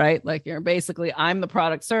consultancy, right? Like I'm the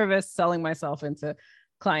product service selling myself into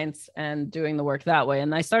clients and doing the work that way.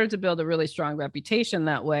 And I started to build a really strong reputation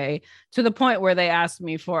that way, to the point where they asked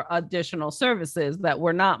me for additional services that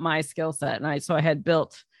were not my skill set. And so I had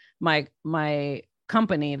built my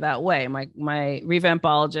company that way. My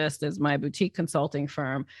Revampologist is my boutique consulting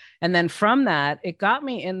firm. And then from that, it got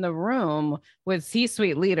me in the room with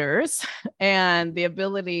C-suite leaders, and the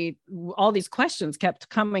ability, all these questions kept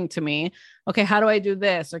coming to me. Okay, how do I do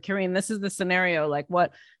this? Or Kareen, this is the scenario. Like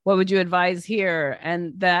what would you advise here?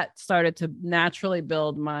 And that started to naturally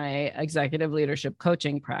build my executive leadership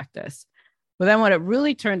coaching practice. But then what it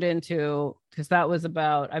really turned into, because that was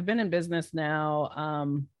I've been in business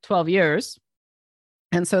now 12 years.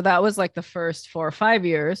 And so that was like the first 4 or 5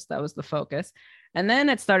 years, that was the focus. And then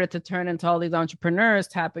it started to turn into all these entrepreneurs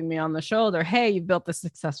tapping me on the shoulder. Hey, you built a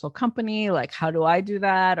successful company. Like, how do I do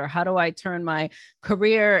that? Or how do I turn my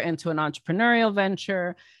career into an entrepreneurial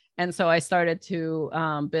venture? And so I started to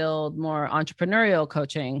build more entrepreneurial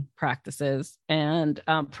coaching practices and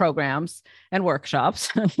programs and workshops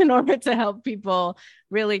in order to help people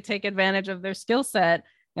really take advantage of their skill set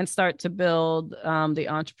and start to build the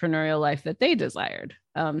entrepreneurial life that they desired.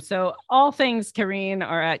 So all things Kareen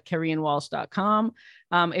are at KareenWalsh.com.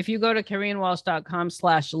 If you go to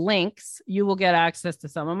KareenWalsh.com/links, you will get access to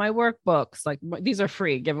some of my workbooks. Like, these are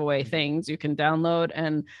free giveaway things you can download.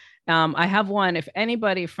 And I have one. If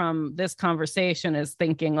anybody from this conversation is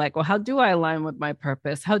thinking like, well, how do I align with my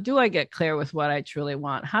purpose? How do I get clear with what I truly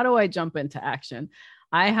want? How do I jump into action?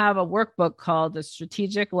 I have a workbook called the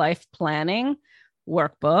Strategic Life Planning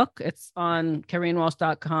Workbook. It's on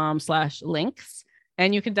KareenWalsh.com/links,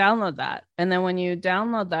 and you can download that. And then when you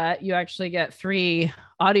download that, you actually get 3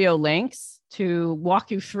 audio links to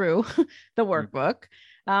walk you through the workbook,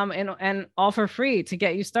 and all for free to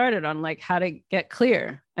get you started on like how to get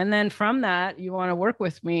clear. And then from that, you want to work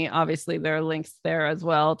with me. Obviously, there are links there as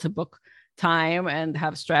well to book time and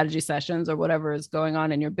have strategy sessions or whatever is going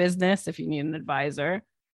on in your business. If you need an advisor,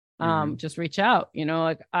 just reach out.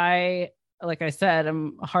 Like I said,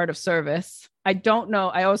 I'm a heart of service. I don't know.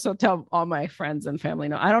 I also tell all my friends and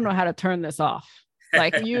family, I don't know how to turn this off.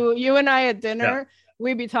 Like you and I at dinner,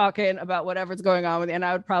 we'd be talking about whatever's going on with you, and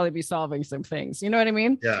I would probably be solving some things. You know what I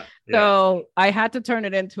mean? Yeah. So I had to turn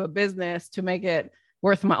it into a business to make it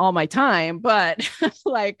worth all my time. But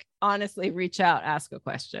like, honestly, reach out, ask a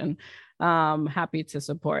question. Happy to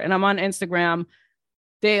support. And I'm on Instagram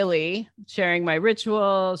daily, sharing my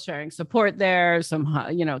rituals, sharing support there, some,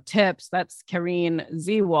 tips. That's Kareen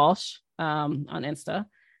Z Walsh on Insta.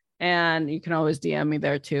 And you can always DM me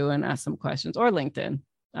there too and ask some questions, or LinkedIn.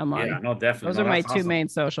 I'm on. Yeah, no, definitely. Those are my 2 main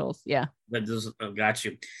socials. Yeah. Got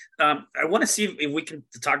you. I want to see if we can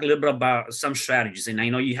talk a little bit about some strategies. And I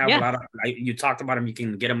know you have a lot of, you talked about them. You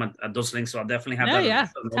can get them at those links. So I'll definitely have that. Yeah.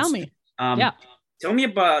 Tell me. Tell me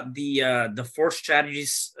about the 4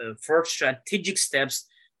 strategies, 4 strategic steps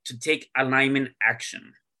to take alignment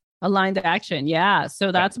action. Aligned action. Yeah.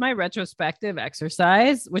 So that's my retrospective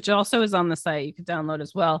exercise, which also is on the site. You can download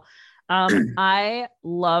as well. I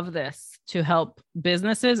love this to help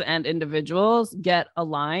businesses and individuals get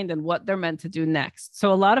aligned and what they're meant to do next.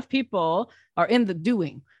 So a lot of people are in the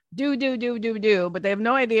doing, do, but they have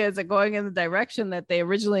no idea is it going in the direction that they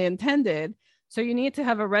originally intended. So you need to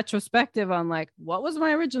have a retrospective on like, what was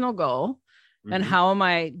my original goal and how am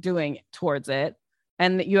I doing towards it?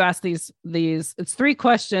 And you ask these, it's 3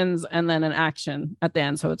 questions and then an action at the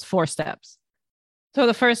end. So it's 4 steps. So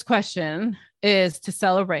the first question is to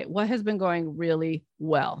celebrate what has been going really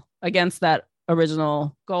well against that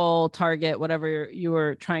original goal, target, whatever you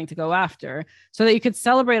were trying to go after, so that you could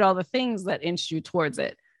celebrate all the things that inched you towards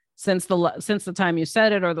it since the time you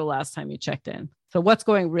said it or the last time you checked in. So what's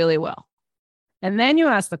going really well? And then you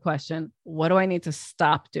ask the question, what do I need to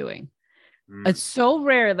stop doing? It's so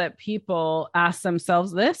rare that people ask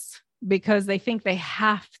themselves this because they think they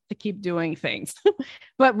have to keep doing things.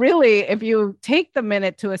 But really, if you take the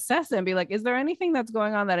minute to assess it and be like, is there anything that's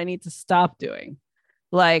going on that I need to stop doing?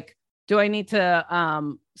 Like, do I need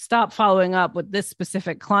to stop following up with this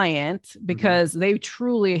specific client because they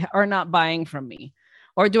truly are not buying from me?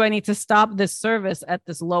 Or do I need to stop this service at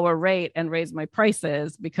this lower rate and raise my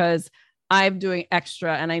prices because I'm doing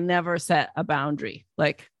extra and I never set a boundary?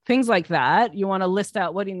 Like, things like that. You want to list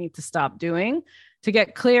out what you need to stop doing to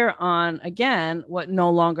get clear on, again, what no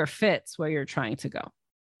longer fits where you're trying to go.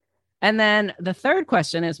 And then the third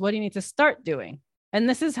question is, what do you need to start doing? And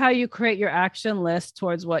this is how you create your action list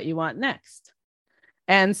towards what you want next.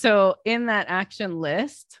 And so in that action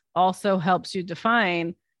list also helps you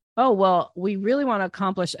define oh, well, we really want to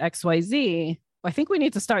accomplish XYZ. I think we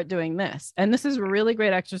need to start doing this. And this is a really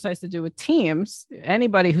great exercise to do with teams,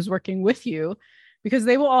 anybody who's working with you, because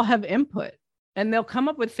they will all have input and they'll come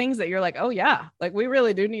up with things that you're like, oh, yeah, like we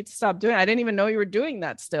really do need to stop doing. I didn't even know you were doing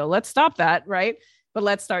that still. Let's stop that. Right. But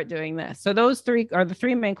let's start doing this. So those three are the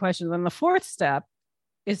three main questions. And the fourth step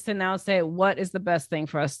is to now say, what is the best thing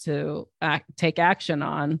for us to take action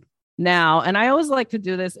on now? And I always like to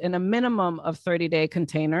do this in a minimum of 30-day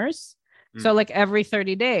containers. So like every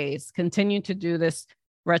 30 days, continue to do this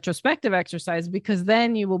retrospective exercise, because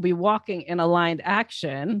then you will be walking in aligned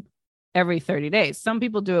action every 30 days. Some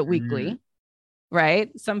people do it weekly,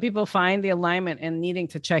 right? Some people find the alignment in needing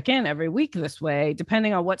to check in every week this way,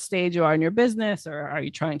 depending on what stage you are in your business, or are you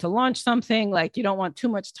trying to launch something? Like you don't want too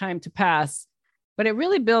much time to pass, but it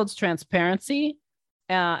really builds transparency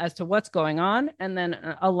as to what's going on, and then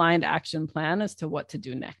an aligned action plan as to what to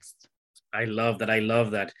do next. I love that. I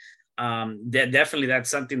love that. Definitely, that's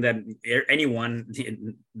something that anyone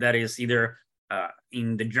that is either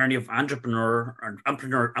in the journey of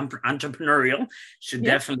entrepreneurial should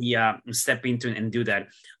definitely step into and do that.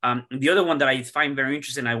 The other one that I find very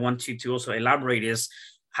interesting, I want you to also elaborate, is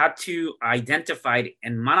how to identify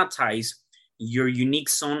and monetize your unique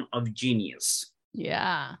zone of genius.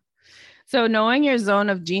 Yeah. So knowing your zone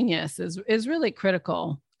of genius is really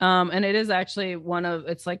critical. And it is actually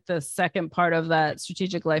it's like the second part of that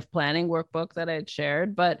strategic life planning workbook that I had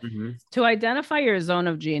shared. But to identify your zone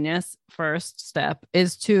of genius, first step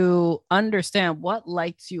is to understand what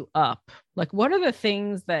lights you up. Like, what are the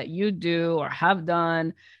things that you do or have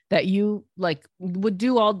done that you like would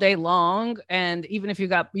do all day long? And even if you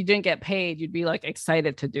didn't get paid, you'd be like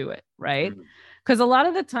excited to do it. Right. Because a lot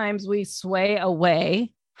of the times we sway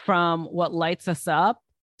away from what lights us up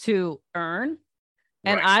to earn.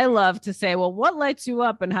 And I love to say, well, what lights you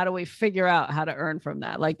up and how do we figure out how to earn from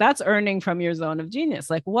that? Like that's earning from your zone of genius.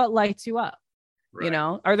 Like what lights you up? You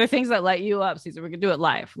know, are there things that light you up, Cesar? We could do it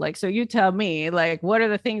live. Like, so you tell me, like, what are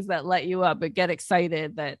the things that light you up but get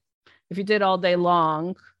excited that if you did all day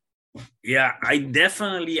long? Yeah, I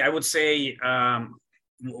would say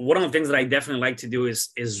one of the things that I definitely like to do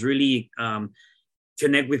is really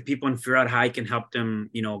connect with people and figure out how I can help them,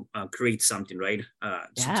 create something, right?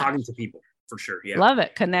 So talking to people. For sure. Yeah. Love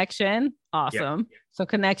it. Connection. Awesome. Yeah. So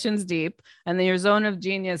connection's deep. And then your zone of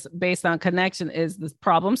genius based on connection is this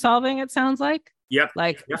problem solving, it sounds like. Yep.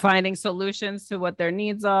 Like finding solutions to what their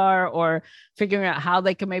needs are, or figuring out how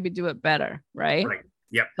they can maybe do it better. Right.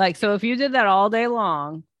 Yeah. Like, so if you did that all day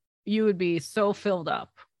long, you would be so filled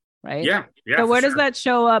up. Right. Yeah. So where does that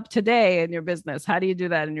show up today in your business? How do you do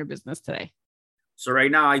that in your business today? So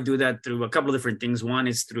right now I do that through a couple of different things. One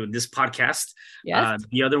is through this podcast. Yes.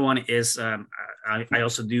 The other one is I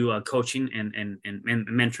also do coaching and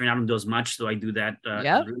mentoring. I don't do as much, so I do that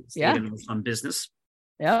and also on business.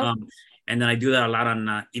 Yeah. And then I do that a lot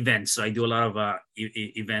on events. So I do a lot of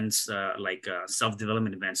events like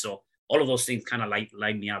self-development events. So all of those things kind of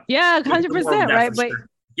light me up. Yeah, 100%, right? But sure.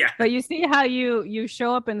 Yeah. But you see how you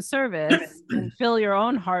show up in service and fill your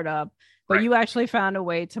own heart up. But you actually found a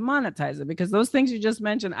way to monetize it, because those things you just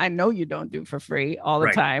mentioned, I know you don't do for free all the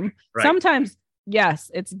time. Sometimes, yes,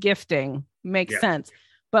 it's gifting, makes sense.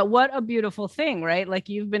 But what a beautiful thing, right? Like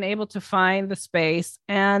you've been able to find the space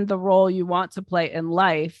and the role you want to play in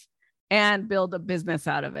life and build a business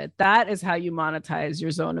out of it. That is how you monetize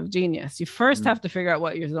your zone of genius. You first have to figure out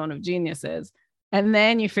what your zone of genius is, and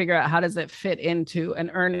then you figure out how does it fit into an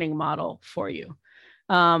earning model for you.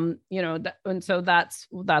 And so that's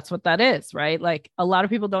what that is, right? Like a lot of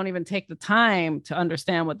people don't even take the time to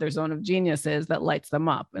understand what their zone of genius is that lights them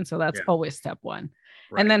up. And so that's always step one.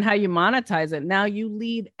 And then how you monetize it. Now you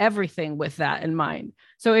lead everything with that in mind.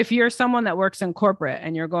 So if you're someone that works in corporate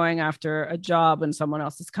and you're going after a job in someone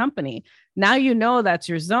else's company, now you know that's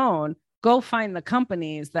your zone. Go find the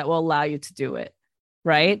companies that will allow you to do it,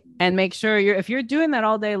 right? And make sure if you're doing that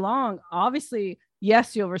all day long, obviously,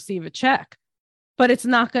 yes, you'll receive a check. But it's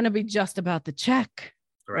not going to be just about the check,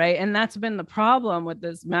 right? And that's been the problem with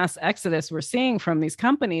this mass exodus we're seeing from these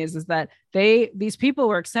companies, is that these people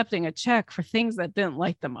were accepting a check for things that didn't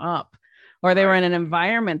light them up, or they were in an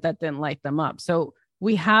environment that didn't light them up. So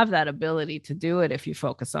we have that ability to do it if you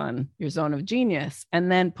focus on your zone of genius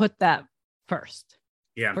and then put that first.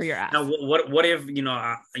 Yeah. For your ask. Now, what if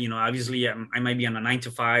obviously I might be on a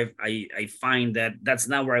 9-to-5. I find that's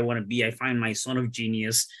not where I want to be. I find my zone of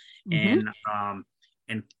genius. And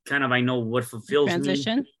kind of I know what fulfills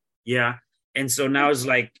transition. Me. Yeah. And so now it's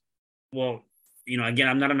like, well, again,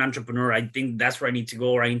 I'm not an entrepreneur. I think that's where I need to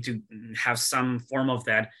go, or I need to have some form of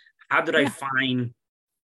that. How did I find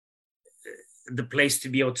the place to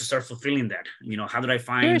be able to start fulfilling that? How did I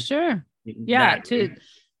find Sure. Yeah. that?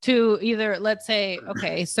 To either, let's say,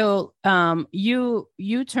 okay, so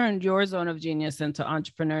you turned your zone of genius into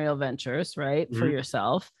entrepreneurial ventures, right? For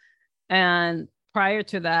yourself. And prior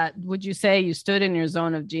to that, would you say you stood in your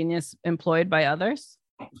zone of genius employed by others?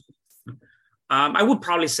 I would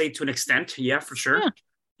probably say to an extent, yeah, for sure.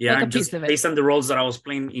 Yeah, like just based on the roles that I was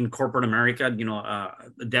playing in corporate America,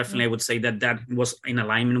 definitely I would say that was in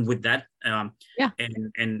alignment with that.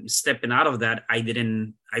 And stepping out of that,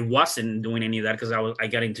 I wasn't doing any of that because I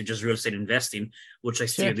got into just real estate investing, which I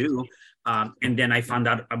still do. And then I found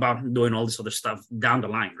out about doing all this other stuff down the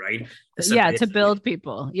line, right? To build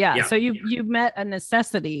people. Yeah. So you met a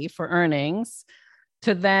necessity for earnings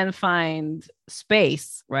to then find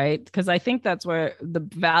space, right? Because I think that's where the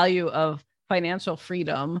value of financial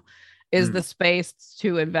freedom is the space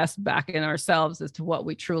to invest back in ourselves as to what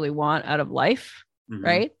we truly want out of life,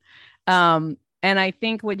 right? And I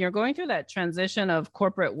think when you're going through that transition of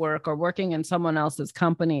corporate work or working in someone else's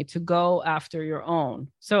company to go after your own.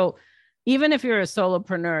 So even if you're a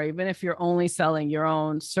solopreneur, even if you're only selling your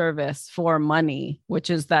own service for money, which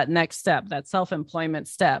is that next step, that self-employment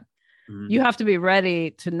step, you have to be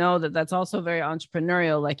ready to know that that's also very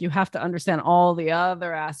entrepreneurial. Like you have to understand all the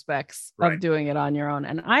other aspects of doing it on your own.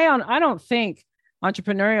 And I don't think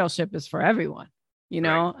entrepreneurship is for everyone,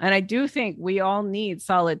 and I do think we all need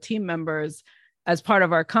solid team members as part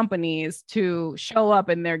of our companies to show up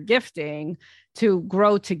in their gifting to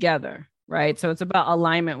grow together. Right. So it's about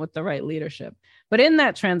alignment with the right leadership. But in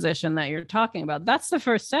that transition that you're talking about, that's the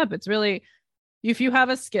first step. It's really, if you have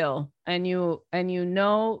a skill and you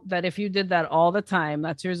know that if you did that all the time,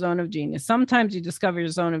 that's your zone of genius. Sometimes you discover your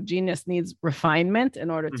zone of genius needs refinement in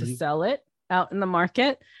order to sell it out in the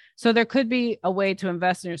market. So there could be a way to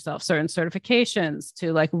invest in yourself, certain certifications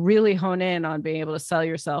to like really hone in on being able to sell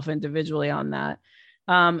yourself individually on that.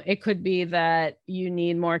 It could be that you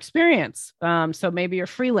need more experience. So maybe you're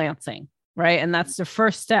freelancing. Right. And that's the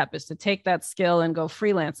first step, is to take that skill and go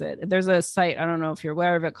freelance it. There's a site, I don't know if you're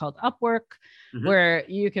aware of it, called Upwork, where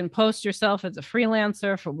you can post yourself as a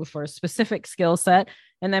freelancer for a specific skill set.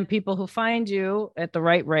 And then people who find you at the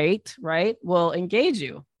right rate, right, will engage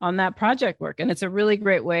you on that project work. And it's a really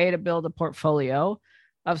great way to build a portfolio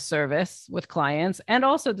of service with clients and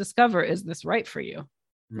also discover, is this right for you?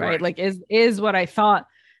 Right. Like, is what I thought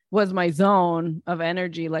was my zone of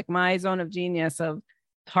energy, like my zone of genius of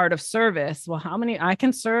heart of service. Well, I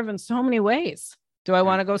can serve in so many ways. Do I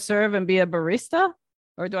want to go serve and be a barista,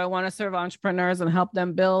 or do I want to serve entrepreneurs and help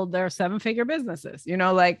them build their 7-figure businesses?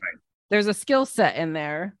 There's a skill set in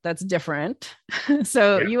there that's different.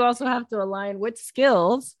 So you also have to align which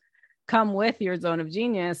skills come with your zone of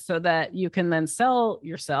genius so that you can then sell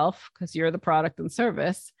yourself, because you're the product and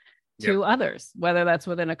service, to others, whether that's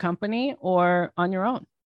within a company or on your own.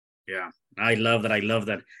 Yeah, I love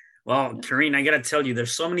that. Well, Kareen, I got to tell you,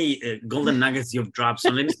 there's so many golden nuggets you've dropped.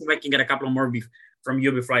 So let me see if I can get a couple more from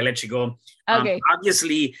you before I let you go. Okay.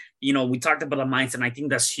 Obviously, we talked about the mindset, and I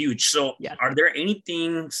think that's huge. So are there any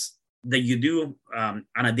things that you do on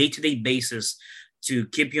a day-to-day basis to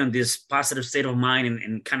keep you in this positive state of mind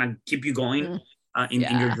and kind of keep you going in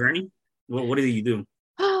your journey? What do you do?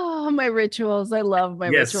 Oh, my rituals. I love my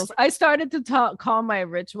rituals. I started to call my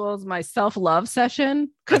rituals my self-love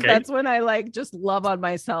session, because that's when I just love on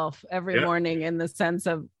myself every morning, in the sense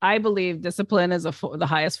of, I believe discipline is the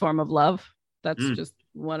highest form of love. That's just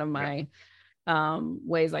one of my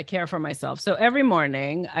ways I care for myself. So every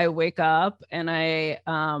morning I wake up and I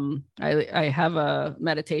have a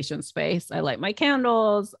meditation space. I light my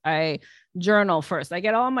candles. I journal first. I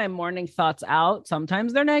get all my morning thoughts out.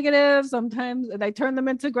 Sometimes they're negative. Sometimes I turn them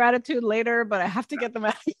into gratitude later, but I have to get them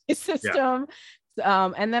out of my system.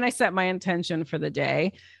 And then I set my intention for the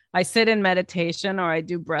day. I sit in meditation or I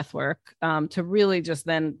do breath work to really just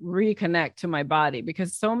then reconnect to my body,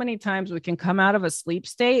 because so many times we can come out of a sleep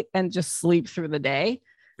state and just sleep through the day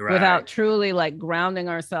without truly grounding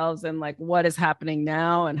ourselves in what is happening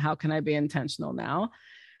now and how can I be intentional now.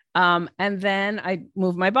 And then I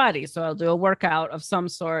move my body. So I'll do a workout of some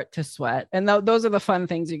sort to sweat. And those are the fun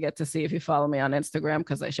things you get to see if you follow me on Instagram,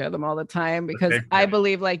 because I share them all the time, because I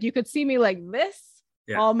believe you could see me like this,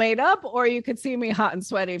 all made up, or you could see me hot and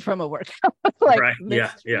sweaty from a workout.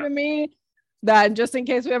 To me, that just in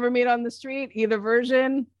case we ever meet on the street, either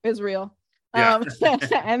version is real. And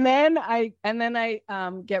then I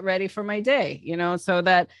get ready for my day, so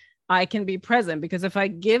that I can be present, because if I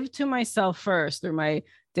give to myself first through my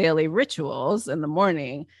daily rituals in the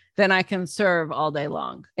morning, then I can serve all day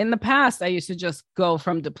long. In the past, I used to just go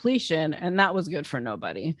from depletion, and that was good for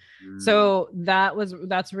nobody. So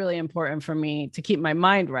that's really important for me to keep my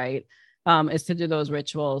mind right. is to do those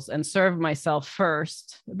rituals and serve myself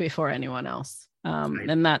first before anyone else.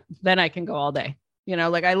 And then I can go all day.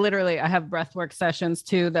 Like I have breathwork sessions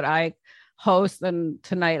too that I host, and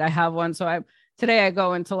tonight I have one. So today I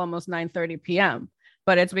go until almost 9:30 p.m.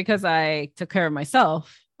 But it's because I took care of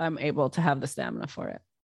myself. I'm able to have the stamina for it.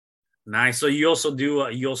 Nice. So you also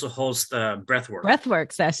host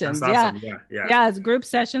breathwork sessions. Awesome. Yeah. It's group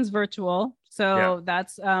sessions, virtual. So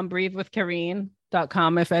that's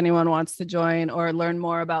breathewithkareen.com if anyone wants to join or learn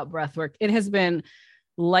more about breathwork. It has been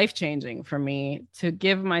life-changing for me to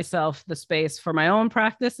give myself the space for my own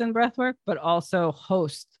practice in breathwork, but also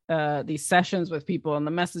host these sessions with people, and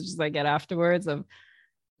the messages I get afterwards of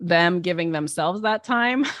them giving themselves that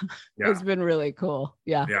time has been really cool.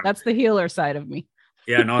 That's the healer side of me.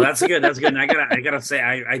 Yeah, no, that's good. That's good. And I gotta say,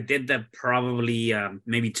 I did that probably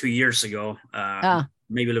maybe 2 years ago,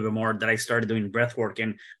 maybe a little bit more, that I started doing breath work,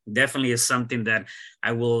 and definitely is something that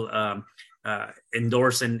I will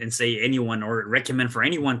endorse and say anyone, or recommend for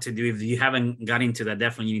anyone to do. If you haven't got into that,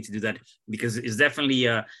 definitely you need to do that, because it's definitely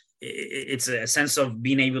it's a sense of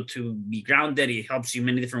being able to be grounded. It helps you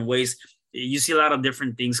many different ways. You see a lot of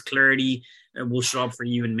different things. Clarity will show up for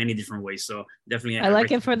you in many different ways. So definitely, I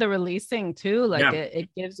like it for the releasing too. Like it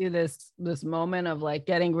gives you this moment of like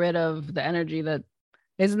getting rid of the energy that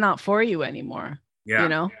is not for you anymore.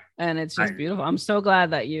 And it's just beautiful. I'm so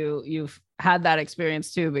glad that you've had that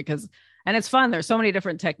experience too, and it's fun. There's so many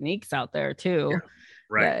different techniques out there too.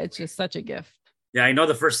 It's just such a gift. Yeah, I know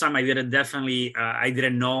the first time I did it, definitely, I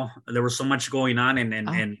didn't know there was so much going on,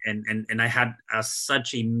 and I had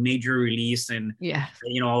such a major release, and I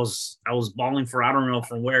was bawling for, I don't know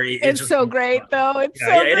from where. It's just so great though.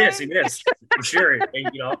 It is for sure.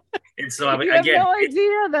 And so you have no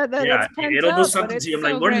idea that it'll do something to you. I'm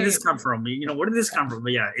like, where did this come from? Where did this come from?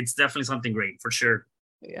 But it's definitely something great for sure.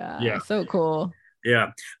 Yeah. So cool.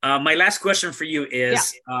 Yeah. My last question for you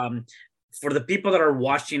is, for the people that are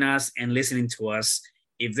watching us and listening to us,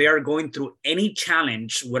 if they are going through any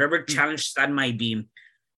challenge, whatever challenge that might be,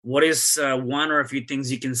 what is one or a few things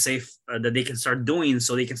you can say that they can start doing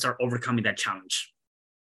so they can start overcoming that challenge?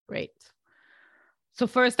 Great. So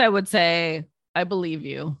first I would say, I believe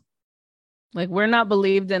you. Like, we're not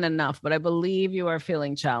believed in enough, but I believe you are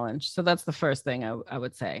feeling challenged. So that's the first thing I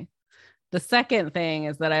would say. The second thing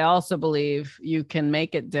is that I also believe you can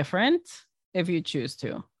make it different if you choose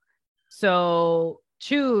to. So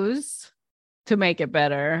choose to make it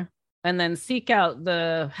better, and then seek out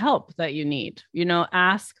the help that you need.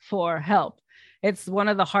 Ask for help. It's one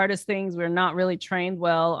of the hardest things we're not really trained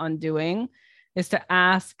well on doing, is to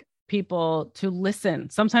ask people to listen.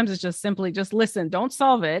 Sometimes it's just simply just listen. Don't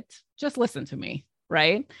solve it. Just listen to me,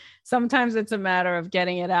 right? Sometimes it's a matter of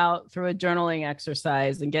getting it out through a journaling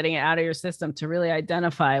exercise and getting it out of your system to really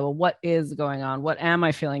identify, well, what is going on? What am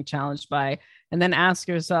I feeling challenged by? And then ask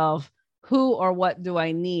yourself, who or what do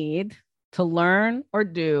I need to learn or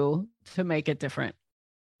do to make it different?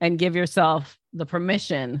 And give yourself the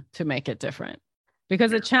permission to make it different.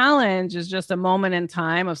 Because a challenge is just a moment in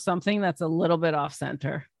time of something that's a little bit off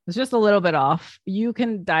center. It's just a little bit off. You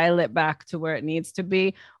can dial it back to where it needs to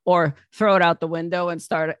be, or throw it out the window and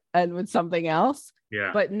start with something else.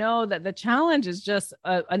 But know that the challenge is just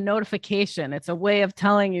a notification. It's a way of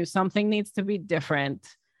telling you something needs to be different.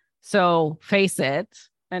 So face it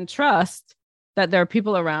and trust that there are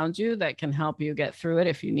people around you that can help you get through it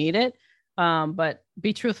if you need it. But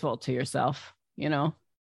be truthful to yourself, Yeah.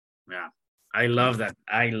 I love that.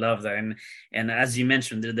 And as you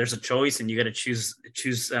mentioned, there's a choice, and you got to choose,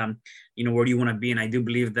 where do you want to be? And I do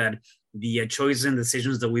believe that the choices and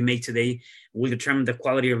decisions that we make today will determine the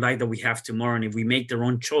quality of life that we have tomorrow. And if we make the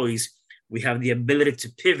wrong choice, we have the ability to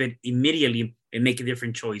pivot immediately and make a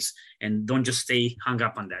different choice, and don't just stay hung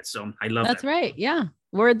up on that. So I love that. That's right. Yeah.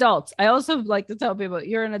 We're adults. I also like to tell people,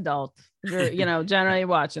 you're an adult. You're, generally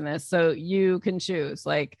watching this, so you can choose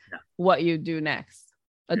what you do next.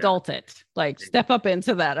 Adult it, step up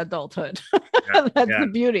into that adulthood. That's the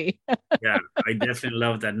beauty. I definitely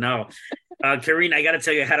love that. No, Kareen, I got to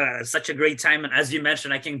tell you, I had such a great time. And as you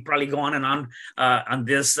mentioned, I can probably go on and on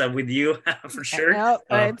this with you for sure.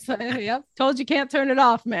 Told you can't turn it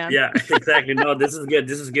off, man. Yeah, exactly. No, this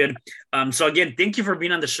is good. So again, thank you for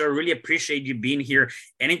being on the show. Really appreciate you being here.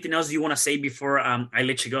 Anything else you want to say before I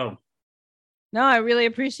let you go? No, I really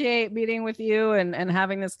appreciate meeting with you and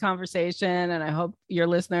having this conversation. And I hope your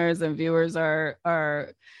listeners and viewers are,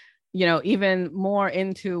 even more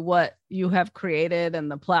into what you have created and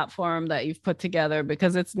the platform that you've put together,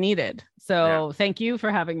 because it's needed. So thank you for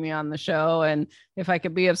having me on the show. And if I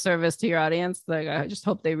could be of service to your audience, I just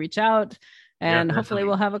hope they reach out, and hopefully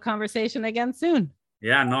we'll have a conversation again soon.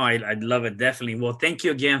 Yeah, no, I love it. Definitely. Well, thank you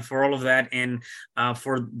again for all of that. And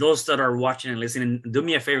for those that are watching and listening, do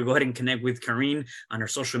me a favor, go ahead and connect with Kareen on her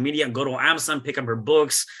social media. Go to Amazon, pick up her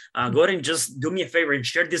books. Go ahead and just do me a favor and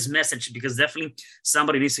share this message, because definitely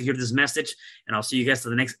somebody needs to hear this message. And I'll see you guys to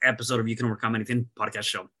the next episode of You Can Overcome Anything podcast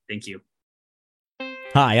show. Thank you.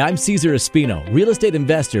 Hi, I'm Cesar Espino, real estate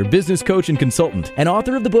investor, business coach, and consultant, and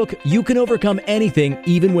author of the book, You Can Overcome Anything,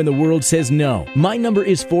 Even When the World Says No. My number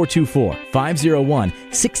is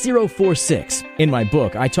 424-501-6046. In my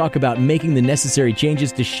book, I talk about making the necessary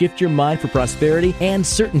changes to shift your mind for prosperity and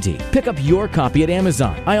certainty. Pick up your copy at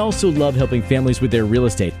Amazon. I also love helping families with their real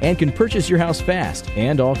estate and can purchase your house fast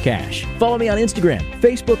and all cash. Follow me on Instagram,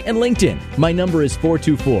 Facebook, and LinkedIn. My number is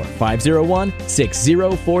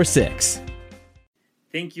 424-501-6046.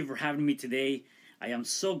 Thank you for having me today. I am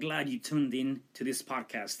so glad you tuned in to this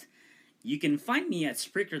podcast. You can find me at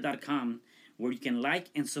Spreaker.com, where you can like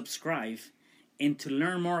and subscribe. And to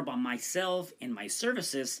learn more about myself and my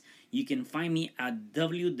services, you can find me at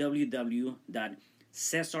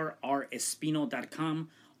www.cesarrespino.com,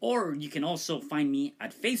 or you can also find me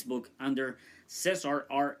at Facebook under Cesar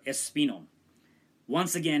R. Espino.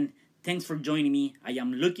 Once again, thanks for joining me. I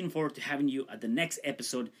am looking forward to having you at the next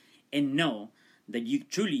episode, and know that you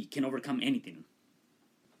truly can overcome anything.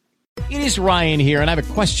 It is Ryan here, and I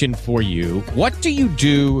have a question for you. What do you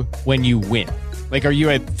do when you win? Like, are you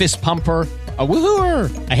a fist pumper, a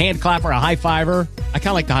woohooer, a hand clapper, a high fiver? I kind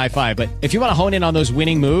of like the high five, but if you want to hone in on those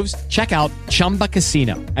winning moves, check out Chumba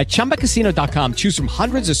Casino. At ChumbaCasino.com, choose from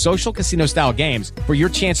hundreds of social casino-style games for your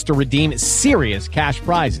chance to redeem serious cash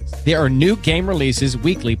prizes. There are new game releases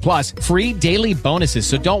weekly, plus free daily bonuses,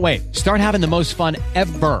 so don't wait. Start having the most fun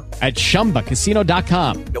ever at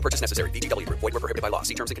ChumbaCasino.com. No purchase necessary. VGW Group. Void where prohibited by law.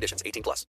 See terms and conditions. 18+.